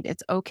mind.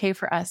 It's okay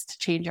for us to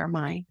change our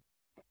mind.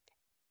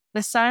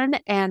 The Sun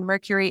and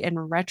Mercury in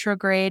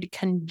retrograde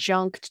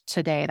conjunct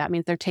today. That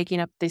means they're taking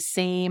up the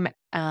same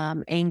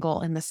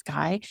angle in the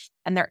sky,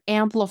 and they're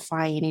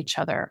amplifying each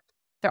other.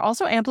 They're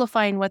also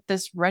amplifying what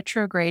this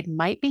retrograde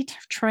might be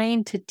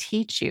trying to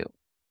teach you.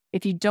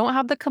 If you don't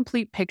have the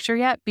complete picture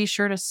yet, be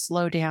sure to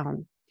slow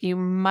down. You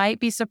might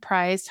be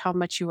surprised how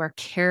much you are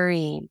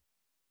carrying.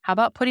 How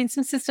about putting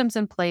some systems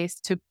in place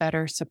to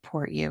better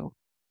support you?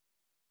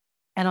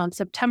 And on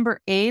September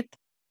 8th,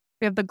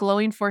 we have the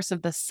glowing force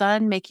of the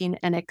Sun making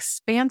an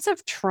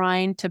expansive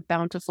trine to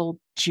bountiful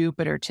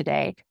Jupiter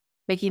today,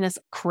 making us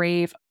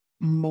crave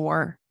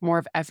more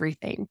of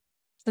everything.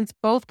 Since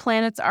both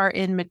planets are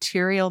in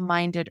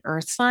material-minded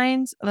earth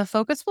signs, the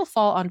focus will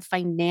fall on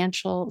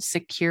financial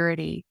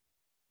security.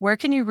 Where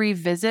can you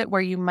revisit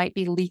where you might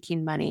be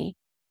leaking money?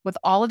 With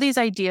all of these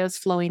ideas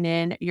flowing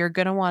in, you're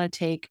going to want to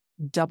take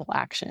double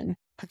action.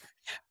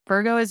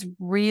 Virgo is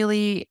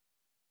really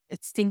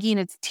sinking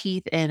its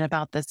teeth in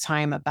about this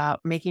time, about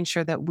making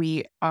sure that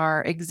we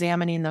are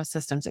examining those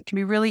systems. It can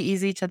be really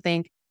easy to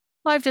think,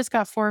 well, I've just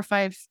got 4 or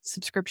 5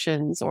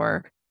 subscriptions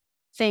or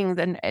things.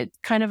 And it's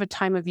kind of a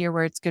time of year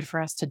where it's good for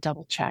us to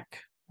double check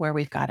where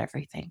we've got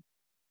everything.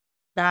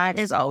 That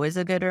is always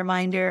a good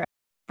reminder.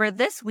 For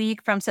this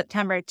week from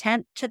September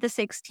 10th to the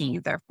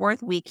 16th, our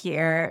 4th week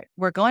here,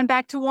 we're going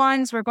back to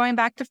wands. We're going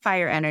back to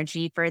fire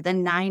energy for the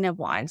 9 of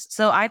wands.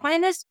 So I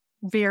find this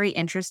very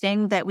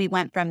interesting that we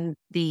went from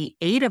the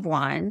 8 of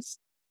wands,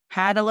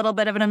 had a little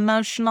bit of an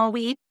emotional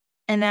week,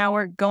 and now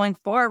we're going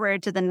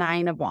forward to the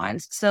 9 of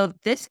wands. So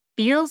this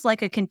feels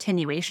like a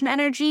continuation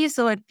energy.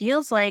 So it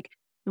feels like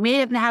we may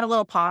have had a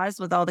little pause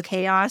with all the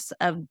chaos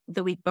of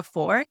the week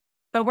before,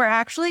 but we're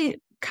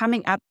actually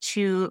coming up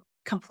to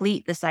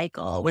complete the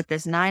cycle with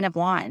this 9 of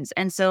wands.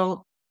 And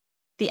so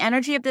the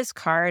energy of this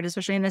card,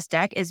 especially in this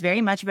deck, is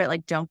very much about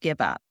like, don't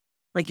give up.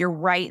 Like you're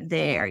right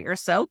there. You're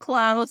so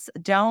close.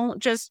 Don't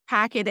just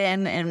pack it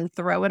in and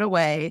throw it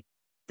away.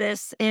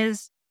 This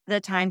is the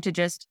time to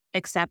just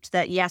accept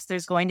that, yes,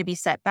 there's going to be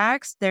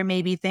setbacks. There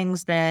may be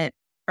things that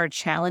are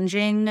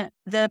challenging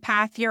the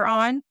path you're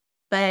on,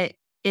 but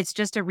it's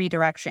just a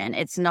redirection.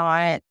 It's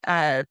not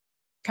a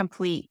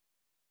complete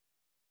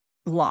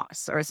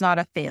loss or it's not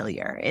a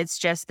failure. It's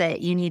just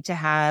that you need to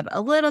have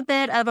a little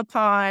bit of a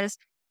pause,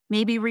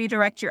 maybe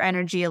redirect your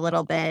energy a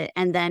little bit.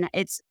 And then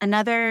it's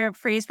another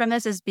phrase from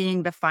this is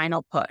being the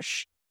final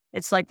push.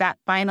 It's like that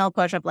final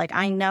push of like,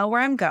 I know where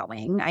I'm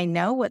going. I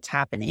know what's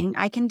happening.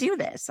 I can do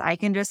this. I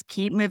can just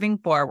keep moving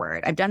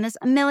forward. I've done this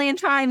a million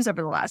times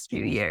over the last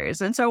few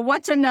years. And so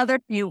what's another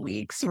few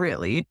weeks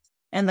really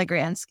in the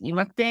grand scheme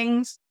of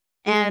things?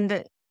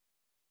 And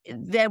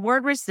the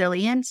word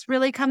resilience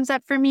really comes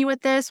up for me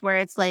with this, where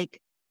it's like,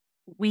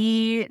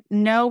 we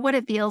know what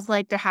it feels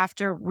like to have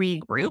to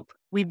regroup.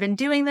 We've been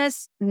doing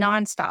this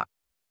nonstop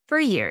for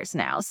years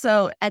now.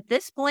 So at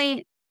this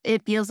point,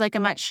 it feels like a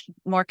much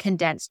more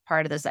condensed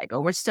part of the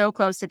cycle. We're so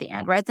close to the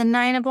end. We're at the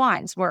 9 of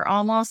Wands. We're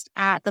almost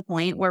at the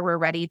point where we're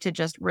ready to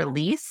just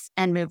release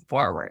and move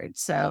forward.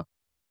 So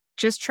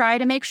just try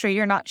to make sure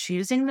you're not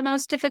choosing the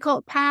most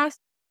difficult path.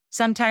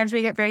 Sometimes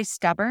we get very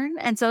stubborn.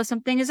 And so if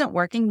something isn't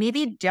working,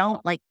 maybe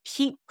don't like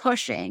keep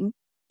pushing,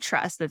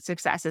 trust that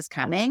success is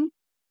coming.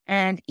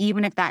 And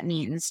even if that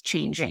means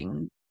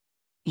changing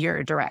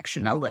your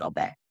direction a little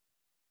bit.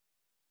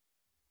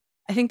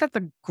 I think that's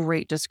a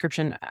great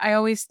description. I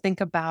always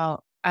think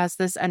about as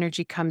this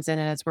energy comes in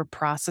and as we're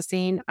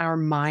processing, our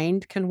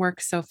mind can work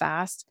so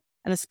fast.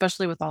 And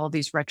especially with all of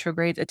these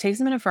retrogrades, it takes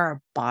a minute for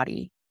our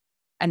body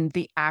and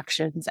the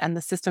actions and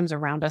the systems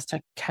around us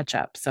to catch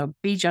up. So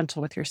be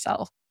gentle with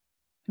yourself.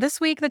 This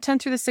week, the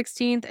 10th through the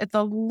 16th, it's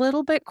a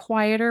little bit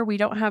quieter. We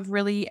don't have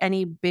really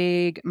any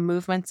big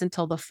movements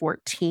until the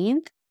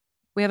 14th.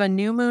 We have a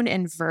new moon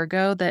in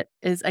Virgo that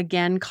is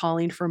again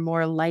calling for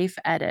more life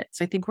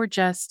edits. I think we're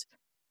just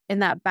in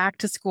that back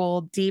to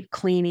school, deep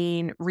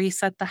cleaning,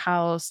 reset the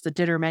house, the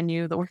dinner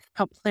menu, the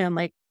workout plan,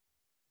 like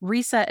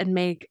reset and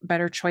make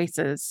better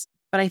choices.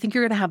 But I think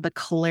you're going to have the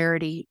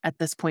clarity at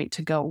this point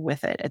to go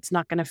with it. It's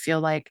not going to feel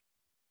like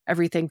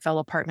everything fell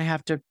apart and I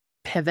have to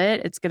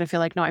pivot. It's going to feel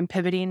like, no, I'm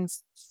pivoting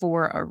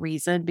for a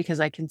reason because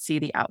I can see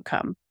the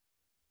outcome.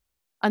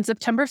 On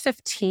September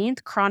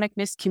 15th, chronic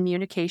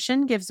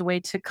miscommunication gives way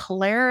to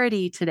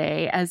clarity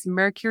today as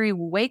Mercury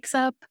wakes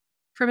up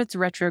from its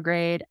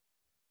retrograde.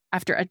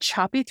 After a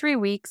choppy 3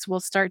 weeks, we'll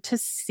start to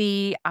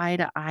see eye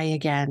to eye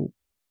again.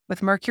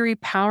 With Mercury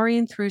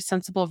powering through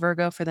sensible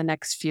Virgo for the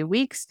next few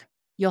weeks,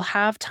 you'll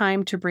have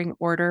time to bring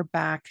order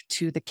back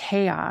to the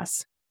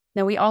chaos.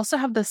 Now, we also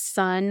have the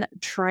Sun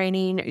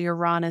trining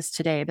Uranus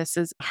today. This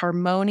is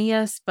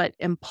harmonious but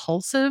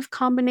impulsive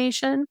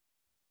combination.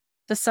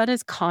 The Sun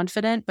is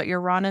confident, but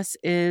Uranus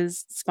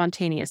is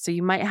spontaneous. So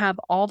you might have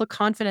all the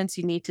confidence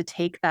you need to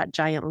take that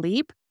giant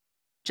leap.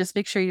 Just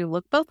make sure you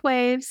look both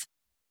ways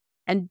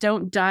and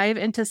don't dive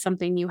into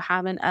something you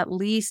haven't at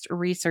least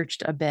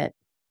researched a bit.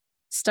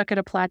 Stuck at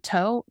a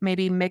plateau,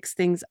 maybe mix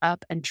things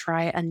up and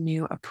try a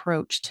new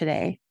approach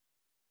today.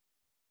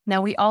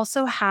 Now, we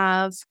also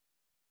have,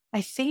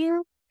 I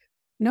think,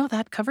 no,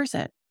 that covers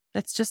it.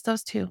 That's just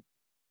those two.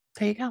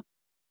 There you go.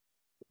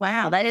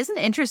 Wow, that is an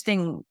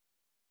interesting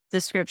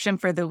description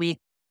for the week,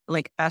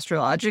 like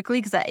astrologically,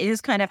 because that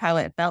is kind of how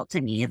it felt to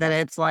me, that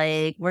it's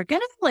like, we're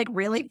going to like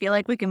really feel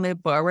like we can move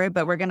forward,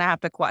 but we're going to have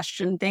to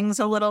question things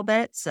a little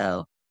bit.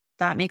 So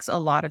that makes a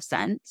lot of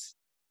sense.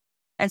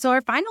 And so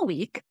our final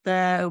week,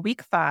 the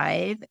week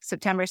 5,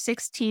 September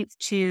 16th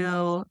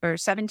to or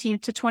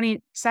 17th to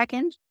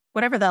 22nd,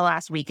 whatever the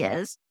last week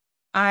is,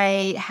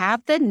 I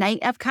have the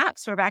Knight of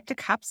Cups. We're back to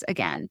cups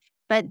again.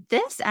 But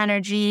this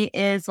energy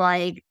is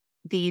like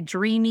the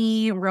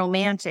dreamy,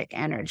 romantic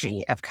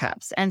energy of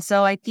cups. And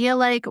so I feel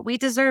like we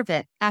deserve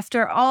it.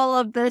 After all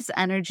of this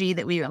energy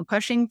that we've been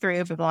pushing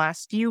through for the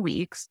last few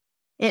weeks,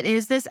 it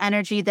is this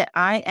energy that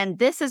and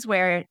this is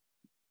where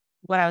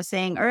what I was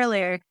saying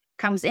earlier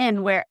comes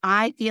in, where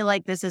I feel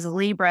like this is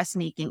Libra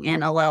sneaking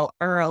in a little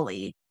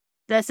early.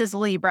 This is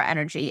Libra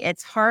energy.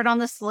 It's hard on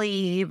the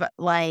sleeve,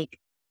 like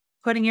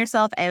putting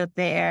yourself out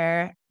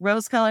there,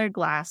 rose-colored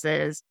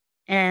glasses,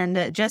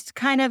 and just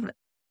kind of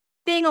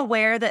being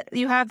aware that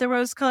you have the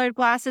rose-colored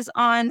glasses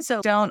on.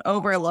 So don't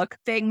overlook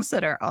things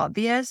that are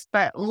obvious,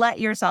 but let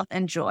yourself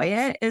enjoy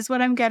it is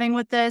what I'm getting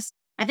with this.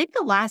 I think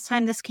the last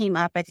time this came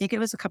up, I think it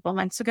was a couple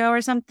months ago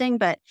or something,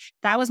 but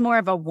that was more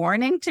of a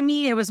warning to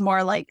me. It was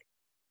more like,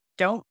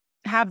 don't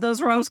have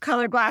those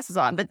rose-colored glasses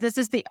on. But this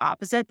is the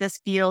opposite. This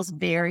feels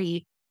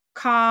very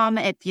calm.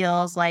 It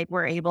feels like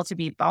we're able to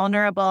be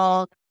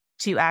vulnerable,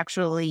 to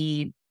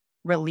actually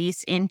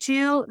release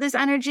into this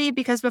energy,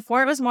 because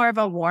before it was more of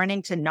a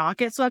warning to not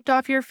get swept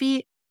off your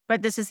feet.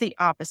 But this is the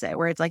opposite,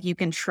 where it's like you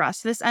can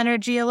trust this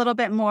energy a little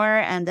bit more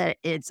and that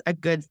it's a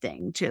good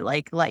thing to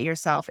like let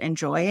yourself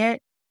enjoy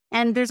it.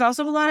 And there's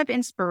also a lot of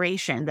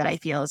inspiration that I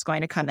feel is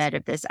going to come out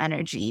of this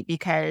energy,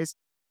 because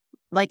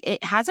like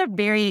it has a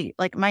very,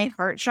 like my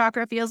heart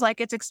chakra feels like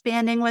it's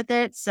expanding with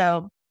it.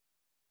 So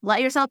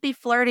let yourself be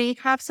flirty,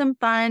 have some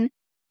fun,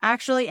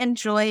 actually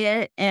enjoy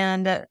it,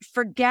 and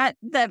forget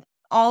that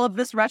all of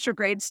this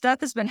retrograde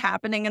stuff has been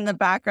happening in the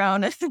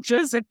background.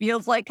 It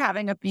feels like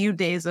having a few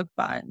days of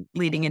fun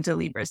leading into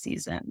Libra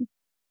season.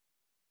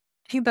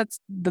 I think that's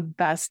the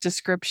best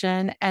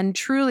description. And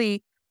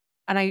truly,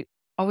 and I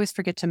always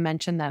forget to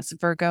mention this,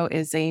 Virgo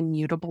is a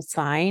mutable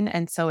sign.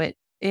 And so it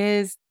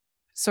is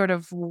sort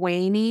of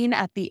waning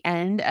at the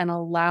end and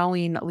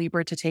allowing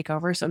Libra to take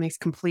over. So it makes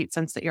complete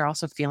sense that you're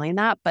also feeling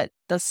that. But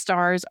the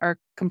stars are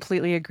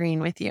completely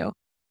agreeing with you.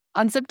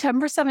 On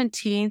September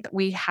 17th,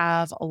 we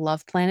have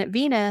love planet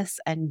Venus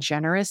and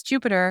generous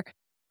Jupiter,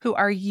 who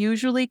are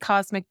usually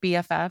cosmic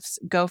BFFs,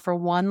 go for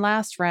one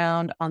last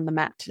round on the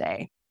mat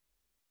today.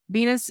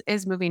 Venus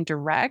is moving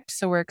direct,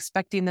 so we're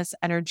expecting this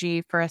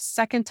energy for a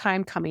second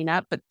time coming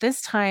up, but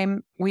this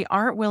time we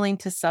aren't willing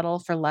to settle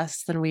for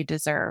less than we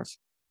deserve.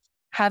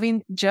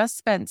 Having just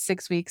spent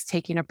 6 weeks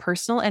taking a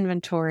personal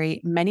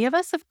inventory, many of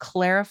us have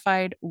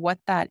clarified what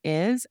that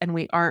is, and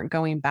we aren't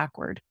going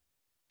backward.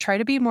 Try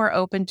to be more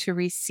open to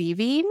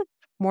receiving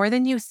more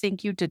than you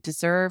think you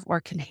deserve or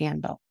can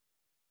handle.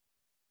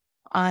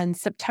 On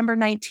September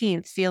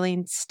 19th,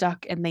 feeling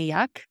stuck in the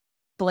yuck,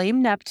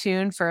 blame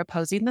Neptune for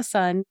opposing the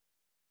sun,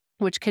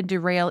 which can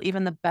derail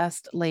even the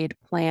best laid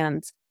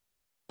plans.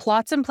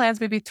 Plots and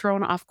plans may be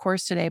thrown off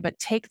course today, but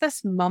take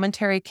this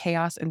momentary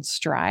chaos in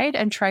stride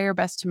and try your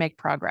best to make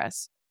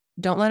progress.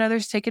 Don't let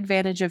others take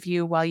advantage of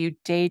you while you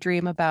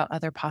daydream about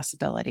other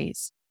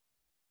possibilities.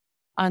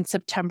 On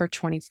September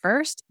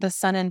 21st, the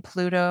Sun and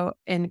Pluto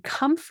in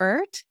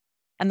comfort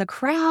and the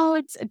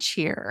crowds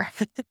cheer.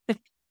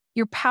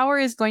 Your power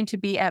is going to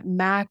be at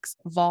max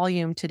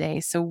volume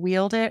today, so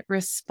wield it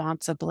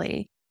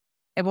responsibly.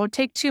 It won't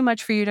take too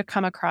much for you to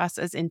come across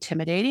as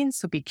intimidating,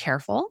 so be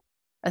careful,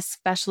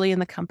 especially in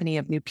the company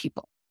of new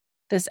people.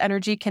 This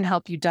energy can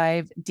help you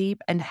dive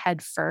deep and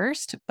head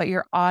first, but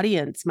your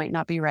audience might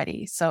not be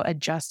ready, so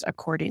adjust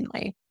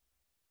accordingly.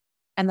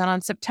 And then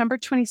on September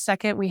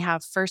 22nd, we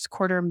have first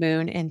quarter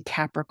moon in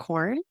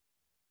Capricorn.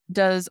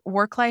 Does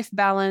work-life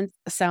balance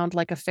sound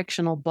like a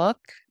fictional book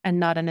and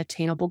not an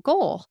attainable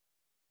goal?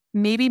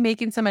 Maybe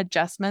making some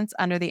adjustments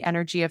under the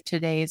energy of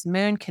today's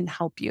moon can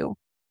help you.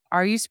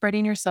 Are you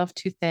spreading yourself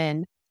too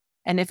thin?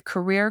 And if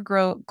career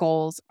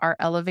goals are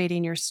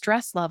elevating your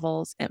stress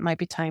levels, it might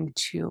be time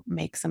to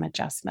make some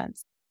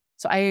adjustments.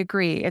 So I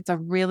agree. It's a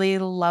really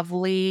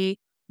lovely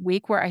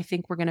week where I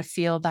think we're going to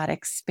feel that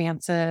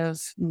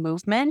expansive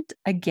movement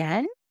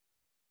again.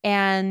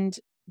 And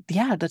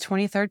yeah, the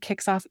 23rd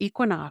kicks off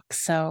equinox.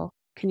 So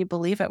can you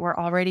believe it? We're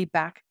already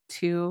back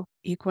to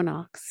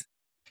equinox.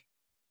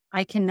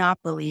 I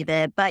cannot believe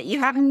it, but you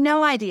have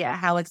no idea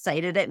how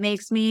excited it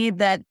makes me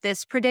that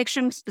this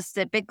prediction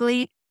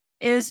specifically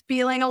is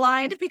feeling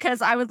aligned,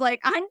 because I was like,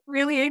 I'm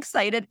really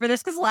excited for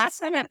this, because last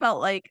time it felt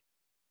like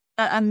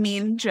a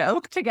mean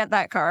joke to get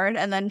that card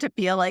and then to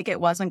feel like it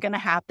wasn't going to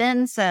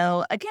happen.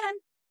 So again,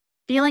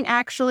 feeling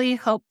actually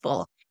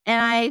hopeful.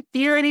 And I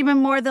feel it even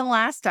more than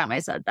last time I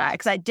said that,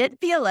 because I did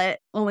feel it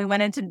when we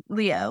went into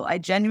Leo. I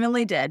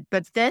genuinely did.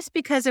 But this,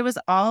 because it was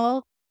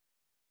all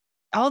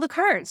the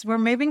cards were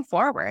moving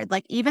forward.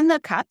 Like even the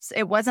cups,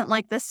 it wasn't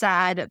like the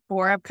sad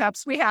Four of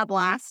Cups we had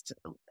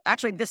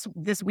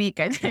this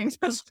week, I think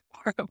was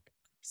Four of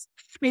Cups,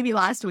 maybe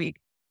last week.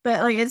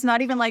 But like, it's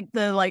not even like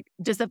the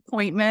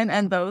disappointment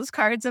and those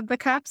cards of the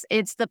cups.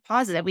 It's the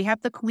positive. We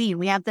have the Queen,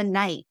 we have the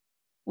Knight,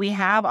 we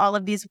have all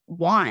of these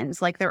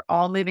wands, like they're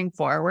all moving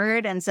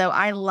forward. And so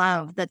I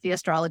love that the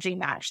astrology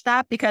matched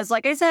that, because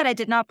like I said, I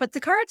did not put the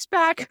cards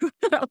back,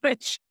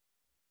 which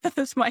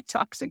is my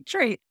toxic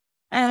trait.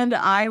 And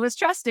I was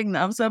trusting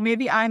them. So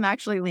maybe I'm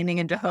actually leaning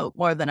into hope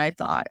more than I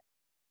thought.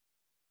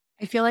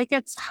 I feel like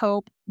it's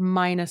hope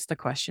minus the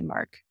question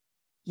mark.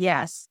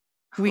 Yes.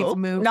 We've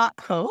moved. Not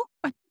hope.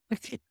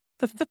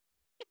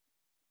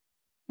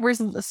 We're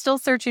still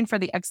searching for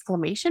the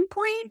exclamation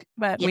point,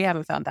 but we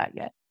haven't found that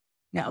yet.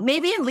 No,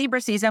 maybe in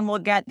Libra season, we'll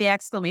get the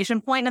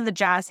exclamation point and the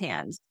jazz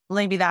hands.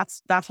 Maybe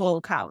that's what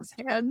will count.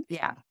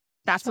 Yeah,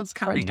 that's what's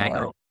coming. I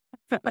hope.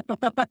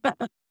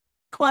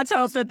 Let's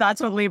hope that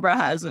that's what Libra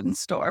has in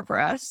store for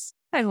us.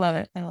 I love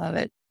it.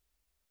 Well,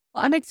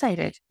 I'm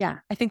excited. Yeah,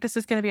 I think this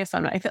is going to be a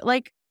fun one. I feel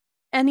like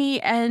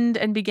any end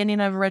and beginning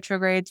of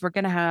retrogrades, we're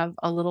going to have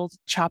a little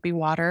choppy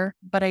water,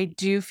 but I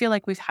do feel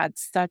like we've had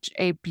such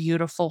a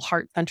beautiful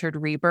heart-centered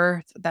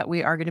rebirth that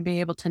we are going to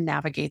be able to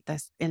navigate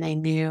this in a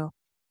new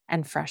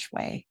and fresh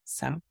way.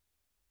 So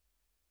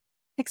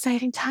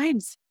exciting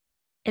times.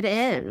 It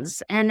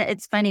is. And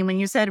it's funny, when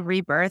you said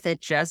rebirth, it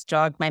just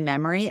jogged my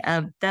memory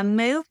of the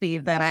movie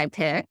that I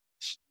picked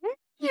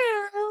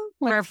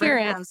for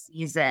Virgo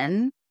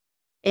season.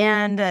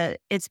 And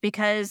it's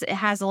because it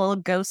has a little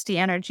ghosty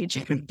energy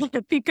to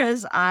it,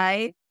 because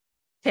I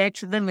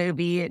picked the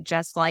movie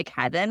Just Like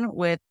Heaven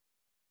with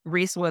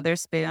Reese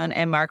Witherspoon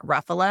and Mark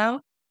Ruffalo,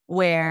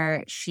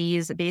 where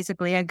she's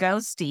basically a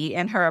ghostie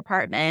in her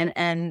apartment,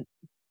 and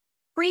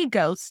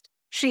pre-ghost,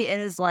 she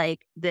is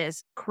like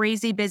this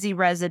crazy busy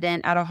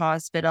resident at a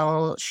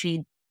hospital.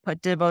 She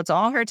devotes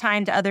all her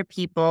time to other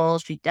people.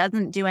 She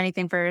doesn't do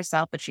anything for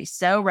herself, but she's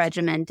so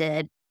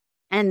regimented.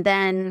 And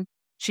then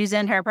she's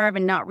in her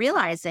apartment not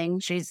realizing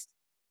she's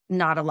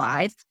not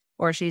alive,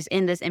 or she's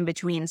in this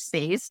in-between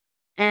space.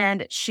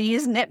 And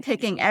she's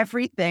nitpicking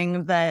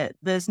everything that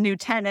this new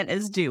tenant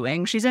is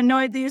doing. She's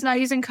annoyed that he's not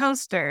using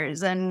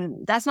coasters,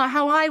 and that's not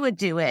how I would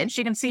do it. And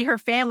she can see her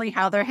family,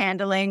 how they're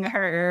handling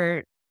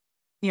her,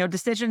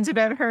 decisions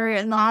about her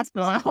in the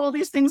hospital. And all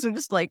these things are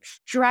just like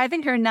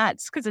driving her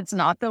nuts, because it's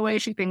not the way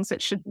she thinks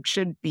it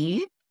should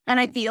be. And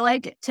I feel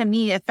like, to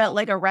me, it felt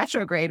like a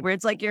retrograde where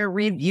it's like you're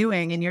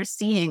reviewing and you're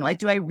seeing, like,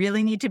 do I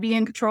really need to be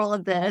in control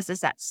of this?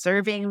 Is that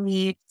serving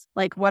me?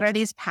 Like, what are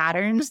these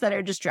patterns that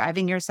are just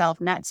driving yourself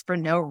nuts for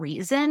no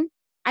reason?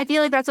 I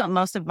feel like that's what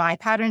most of my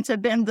patterns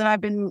have been that I've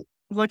been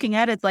looking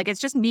at. It's like, it's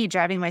just me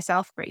driving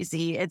myself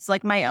crazy. It's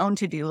like my own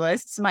to-do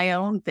lists, my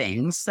own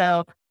things.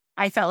 So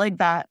I felt like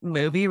that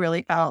movie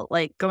really felt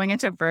like going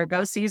into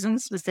Virgo season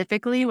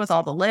specifically with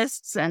all the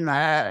lists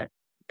and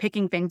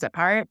picking things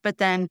apart, but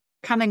then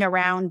coming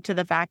around to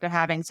the fact of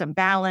having some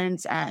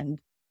balance and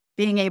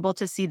being able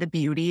to see the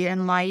beauty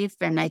in life.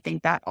 And I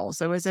think that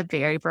also is a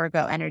very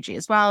Virgo energy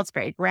as well. It's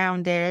very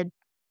grounded.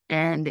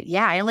 And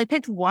yeah, I only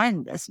picked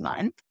one this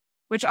month,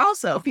 which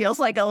also feels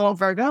like a little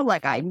Virgo.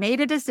 Like, I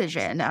made a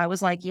decision. I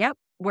was like, yep,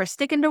 we're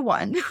sticking to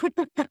one.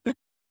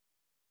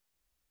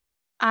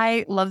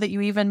 I love that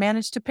you even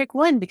managed to pick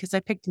one because I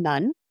picked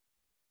none.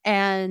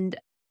 And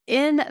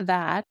in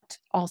that,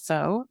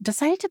 also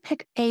decided to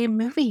pick a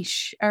movie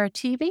or a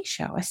TV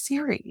show, a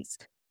series,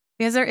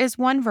 because there is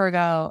one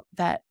Virgo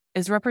that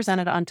is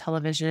represented on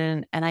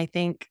television. And I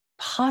think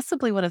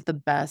possibly one of the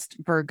best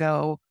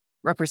Virgo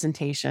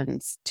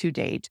representations to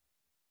date.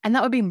 And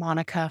that would be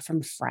Monica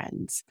from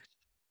Friends.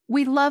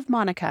 We love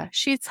Monica.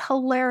 She's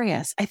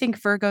hilarious. I think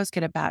Virgos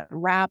get a bad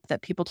rap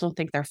that people don't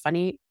think they're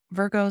funny.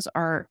 Virgos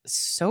are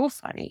so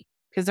funny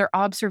because their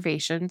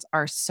observations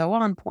are so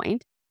on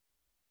point.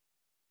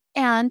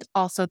 And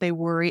also they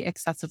worry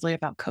excessively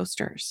about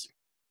coasters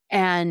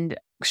and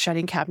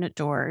shutting cabinet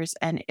doors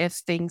and if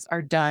things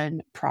are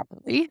done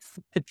properly.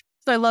 So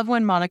I love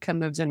when Monica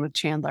moves in with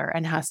Chandler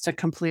and has to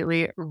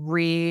completely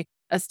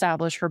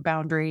re-establish her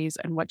boundaries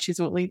and what she's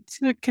willing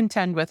to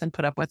contend with and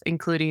put up with,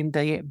 including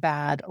the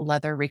bad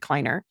leather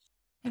recliner.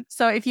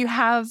 So if you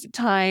have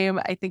time,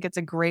 I think it's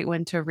a great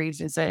one to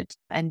revisit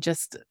and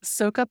just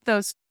soak up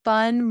those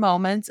fun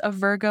moments of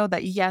Virgo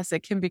that, yes,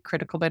 it can be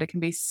critical, but it can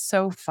be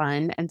so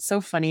fun and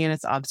so funny in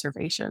its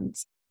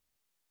observations.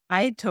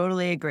 I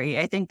totally agree.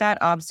 I think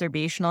that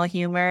observational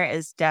humor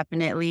is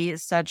definitely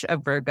such a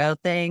Virgo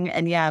thing.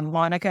 And yeah,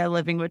 Monica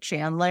living with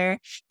Chandler,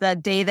 the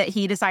day that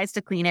he decides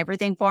to clean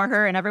everything for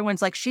her and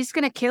everyone's like, she's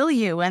going to kill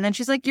you. And then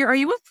she's like, are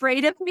you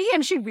afraid of me?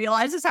 And she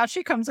realizes how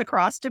she comes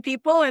across to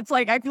people. It's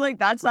like, I feel like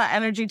that's that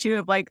energy too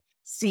of like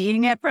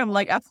seeing it from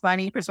like a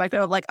funny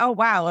perspective of like, oh,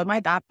 wow, am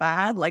I that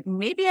bad? Like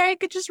maybe I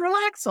could just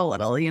relax a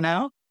little, you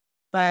know?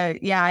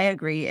 But yeah, I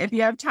agree. If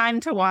you have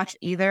time to watch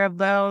either of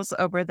those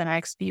over the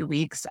next few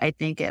weeks, I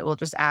think it will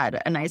just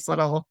add a nice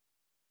little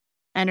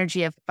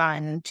energy of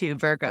fun to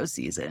Virgo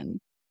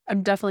season.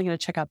 I'm definitely going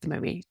to check out the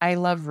movie. I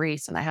love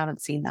Reese and I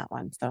haven't seen that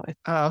one. So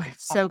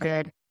it's so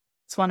good.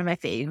 It's one of my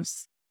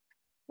faves.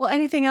 Well,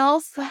 anything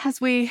else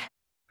as we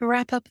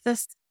wrap up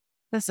this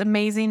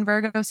amazing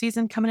Virgo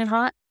season coming in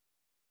hot?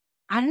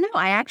 I don't know.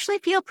 I actually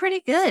feel pretty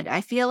good.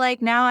 I feel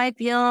like now I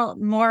feel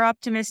more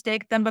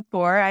optimistic than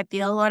before. I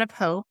feel a lot of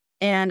hope.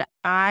 And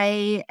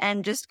I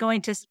am just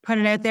going to put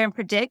it out there and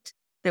predict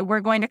that we're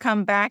going to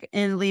come back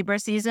in Libra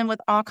season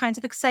with all kinds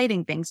of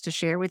exciting things to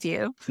share with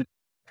you.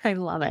 I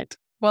love it.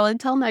 Well,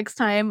 until next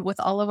time with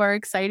all of our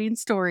exciting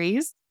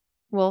stories,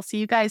 we'll see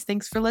you guys.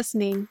 Thanks for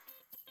listening.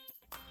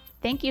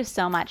 Thank you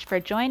so much for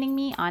joining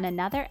me on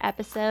another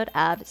episode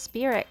of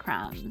Spirit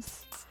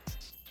Crumbs.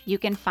 You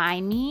can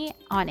find me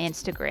on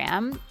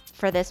Instagram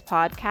for this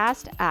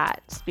podcast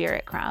at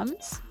Spirit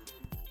Crumbs.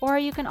 Or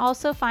you can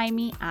also find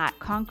me at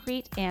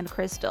Concrete and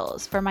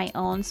Crystals for my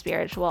own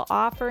spiritual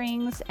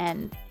offerings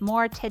and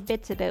more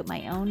tidbits about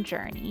my own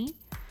journey.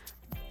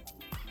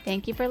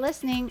 Thank you for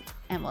listening,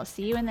 and we'll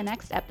see you in the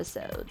next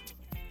episode.